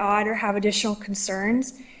little bit odd or have additional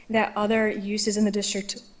concerns that other uses in the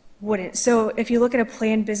district wouldn't. So if you look at a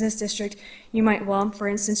planned business district, you might, for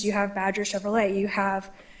instance, you have Badger Chevrolet, you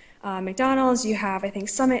have McDonald's, you have, I think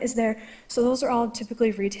Summit is there. So those are all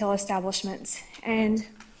typically retail establishments. And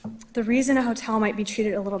the reason a hotel might be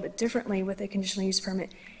treated a little bit differently with a conditional use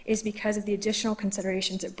permit is because of the additional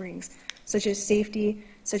considerations it brings, such as safety,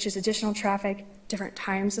 such as additional traffic, different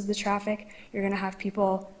times of the traffic. You're going to have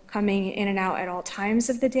people coming in and out at all times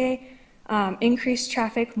of the day. increase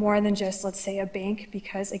traffic more than just, let's say, a bank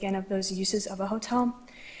because, again, of those uses of a hotel.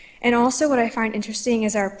 And also what I find interesting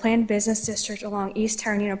is our planned business district along East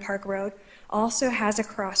Taranino Park Road also has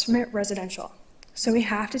across from it residential. So we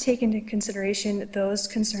have to take into consideration those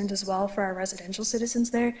concerns as well for our residential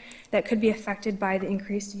citizens there that could be affected by the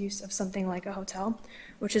increased use of something like a hotel,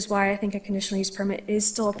 which is why I think a conditional use permit is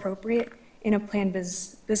still appropriate in a planned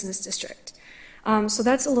business district. So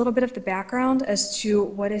that's a little bit of the background as to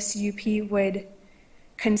what a CUP would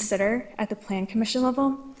consider at the Plan Commission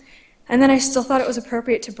level. And then I still thought it was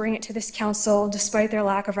appropriate to bring it to this council despite their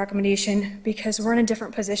lack of recommendation because we're in a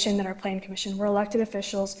different position than our Plan Commission. We're elected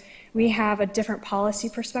officials. We have a different policy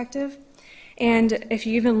perspective. And if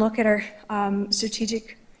you even look at our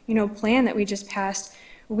strategic plan that we just passed,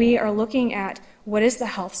 we are looking at what is the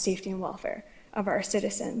health, safety, and welfare of our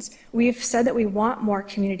citizens. We've said that we want more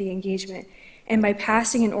community engagement. And by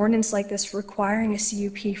passing an ordinance like this requiring a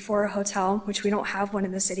CUP for a hotel, which we don't have one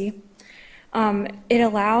in the city, it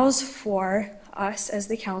allows for us as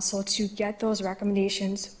the council to get those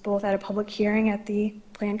recommendations both at a public hearing at the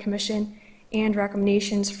Plan Commission and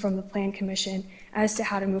recommendations from the Plan Commission as to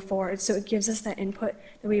how to move forward. So it gives us that input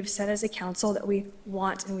that we've said as a council that we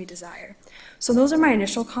want and we desire. So those are my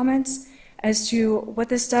initial comments as to what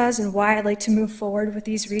this does and why I'd like to move forward with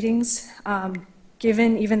these readings,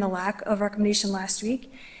 given even the lack of recommendation last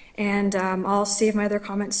week. And I'll save my other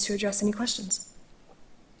comments to address any questions.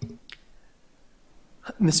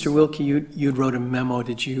 Mr. Wilkie, you wrote a memo.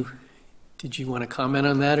 Did you want to comment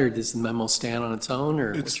on that, or does the memo stand on its own,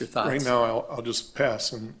 or what's your thoughts? Right now, I'll just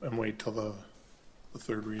pass and wait till the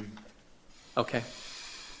third reading. Okay.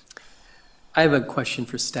 I have a question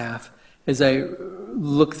for staff. As I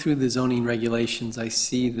look through the zoning regulations, I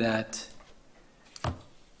see that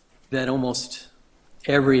almost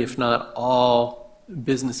every, if not all,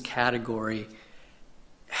 business category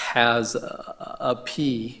has a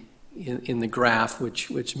P in the graph,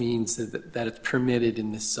 which means that it's permitted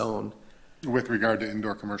in this zone. With regard to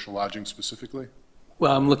indoor commercial lodging specifically?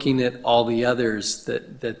 Well, I'm looking at all the others,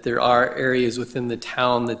 that there are areas within the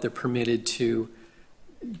town that they're permitted to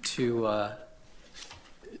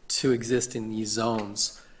exist in these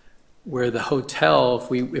zones. Where the hotel,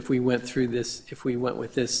 if we went through this, if we went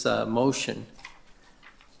with this motion,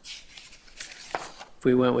 if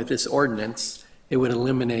we went with this ordinance, it would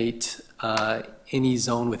eliminate any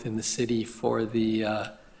zone within the city for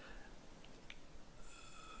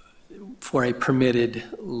a permitted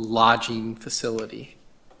lodging facility.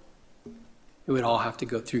 It would all have to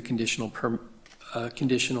go through conditional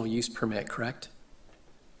use permit, correct?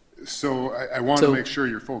 So I want to make sure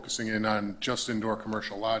you're focusing in on just indoor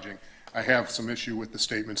commercial lodging. I have some issue with the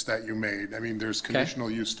statements that you made. I mean, there's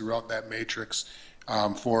conditional use throughout that matrix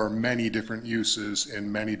for many different uses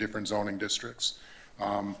in many different zoning districts.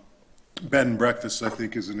 Bed and breakfast, I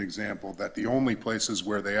think, is an example that the only places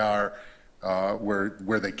where they are,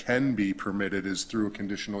 where they can be permitted is through a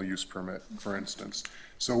conditional use permit, for instance.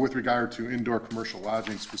 So with regard to indoor commercial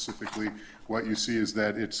lodging specifically, what you see is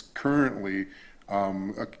that it's currently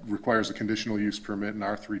requires a conditional use permit in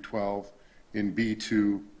R312, in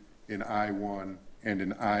B2, in I1, and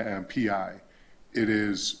in PI. It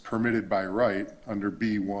is permitted by right under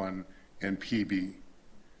B1 and PB.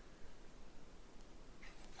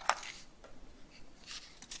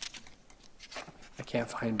 I can't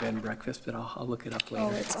find bed and breakfast, but I'll look it up later.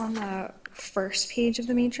 Oh, it's on the first page of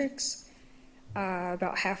the matrix,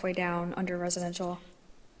 about halfway down under residential.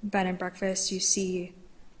 Bed and breakfast, you see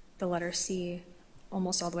the letter C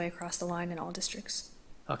almost all the way across the line in all districts.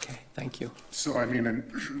 Okay, thank you. So, I mean,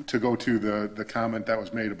 and to go to the comment that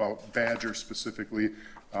was made about Badger specifically,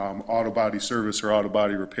 auto body service or auto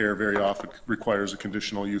body repair very often requires a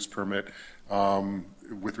conditional use permit.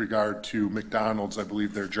 With regard to McDonald's, I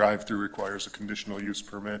believe their drive-through requires a conditional use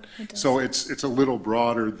permit. So it's a little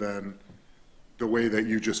broader than the way that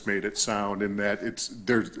you just made it sound, in that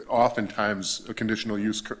there's oftentimes a conditional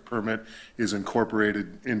use permit is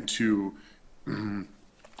incorporated into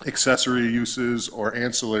accessory uses or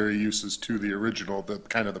ancillary uses to the original, the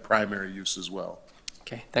kind of the primary use as well.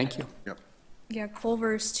 Okay, thank you. Yep. Yeah,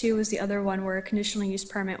 Culver's too was the other one where a conditional use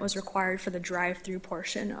permit was required for the drive-through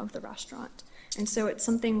portion of the restaurant. And so it's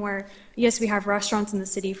something where, yes, we have restaurants in the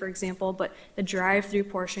city, for example, but the drive-through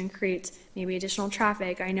portion creates maybe additional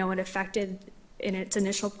traffic. I know it affected in its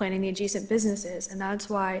initial planning the adjacent businesses, and that's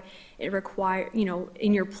why it requires,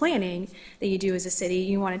 in your planning that you do as a city,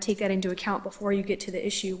 you want to take that into account before you get to the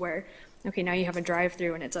issue where, okay, now you have a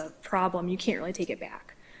drive-through and it's a problem, you can't really take it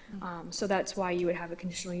back. So that's why you would have a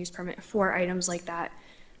conditional use permit for items like that.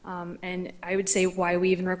 And I would say why we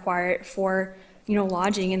even require it for,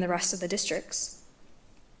 lodging in the rest of the districts.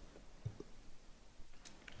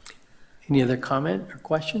 Any other comment or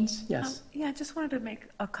questions? Yes. Yeah, I just wanted to make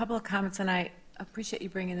a couple of comments, and I appreciate you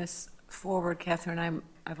bringing this forward, Catherine.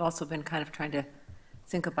 I've also been kind of trying to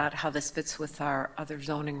think about how this fits with our other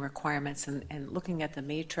zoning requirements and looking at the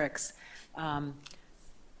matrix. I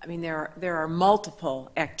mean, there are multiple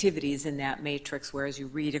activities in that matrix, whereas you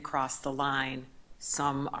read across the line,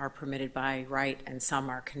 some are permitted by right and some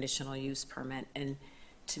are conditional use permit. And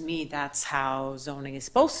to me, that's how zoning is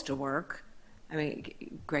supposed to work. I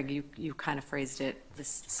mean, Greg, you kind of phrased it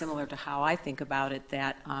similar to how I think about it,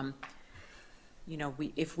 that, you know,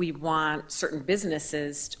 if we want certain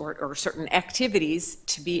businesses or certain activities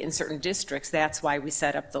to be in certain districts, that's why we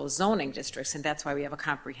set up those zoning districts, and that's why we have a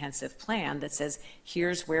comprehensive plan that says,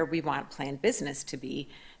 here's where we want planned business to be,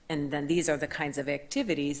 and then these are the kinds of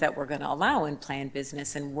activities that we're going to allow in planned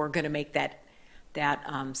business, and we're going to make that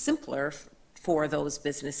simpler for those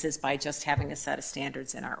businesses by just having a set of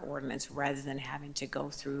standards in our ordinance rather than having to go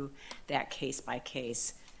through that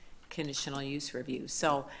case-by-case conditional use review.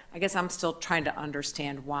 So I guess I'm still trying to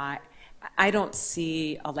understand why. I don't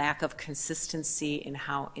see a lack of consistency in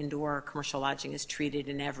how indoor commercial lodging is treated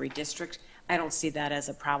in every district. I don't see that as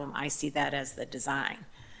a problem. I see that as the design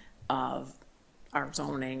of our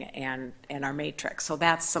zoning and our matrix. So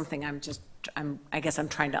that's something I guess I'm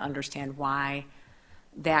trying to understand why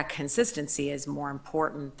that consistency is more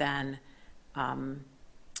important than,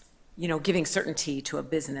 you know, giving certainty to a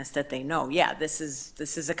business that they know, yeah, this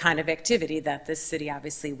is a kind of activity that this city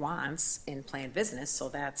obviously wants in planned business. So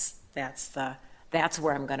that's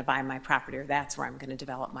where I'm going to buy my property, or that's where I'm going to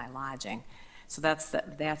develop my lodging. So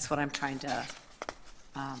that's what I'm trying to,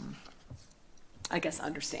 I guess,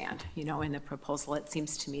 understand. You know, in the proposal, it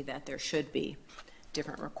seems to me that there should be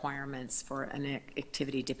different requirements for an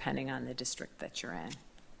activity depending on the district that you're in.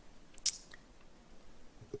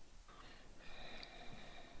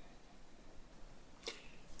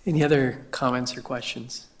 Any other comments or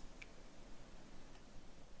questions?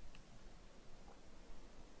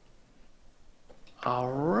 All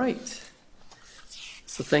right.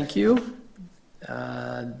 So thank you.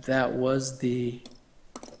 That was the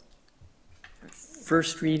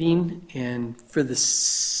first reading, and for the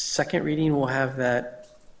second reading, we'll have that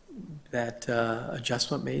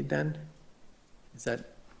adjustment made then? Is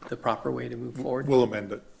that the proper way to move forward? We'll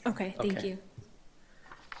amend it. Okay, thank you.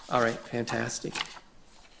 All right, fantastic.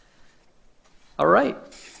 All right,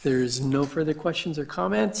 if there's no further questions or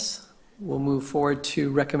comments, we'll move forward to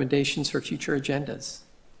recommendations for future agendas.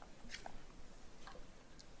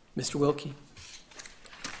 Mr. Wilkie.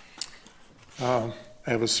 I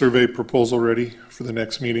have a survey proposal ready for the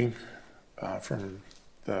next meeting from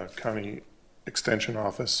the county extension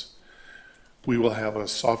office. We will have a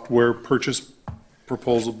software purchase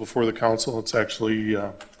proposal before the council. It's actually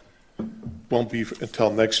won't be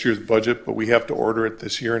until next year's budget, but we have to order it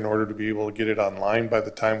this year in order to be able to get it online by the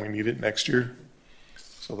time we need it next year.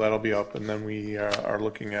 So that'll be up, and then we are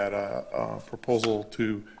looking at a proposal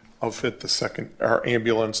to outfit our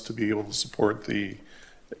ambulance to be able to support the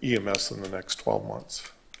EMS in the next 12 months.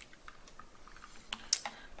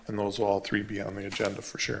 And those will all three be on the agenda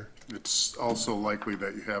for sure. It's also likely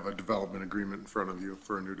that you have a development agreement in front of you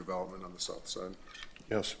for a new development on the south side.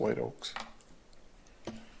 Yes, White Oaks.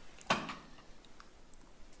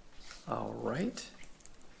 All right.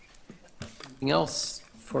 Anything else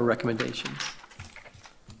for recommendations?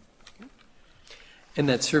 And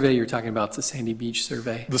that survey you're talking about, the Sandy Beach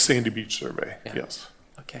survey? The Sandy Beach survey, Yeah. yes.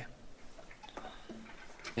 Okay.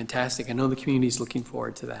 Fantastic. I know the community's looking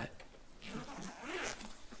forward to that.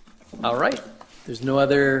 All right. There's no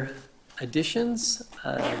other additions.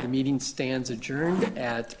 The meeting stands adjourned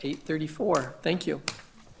at 8:34. Thank you.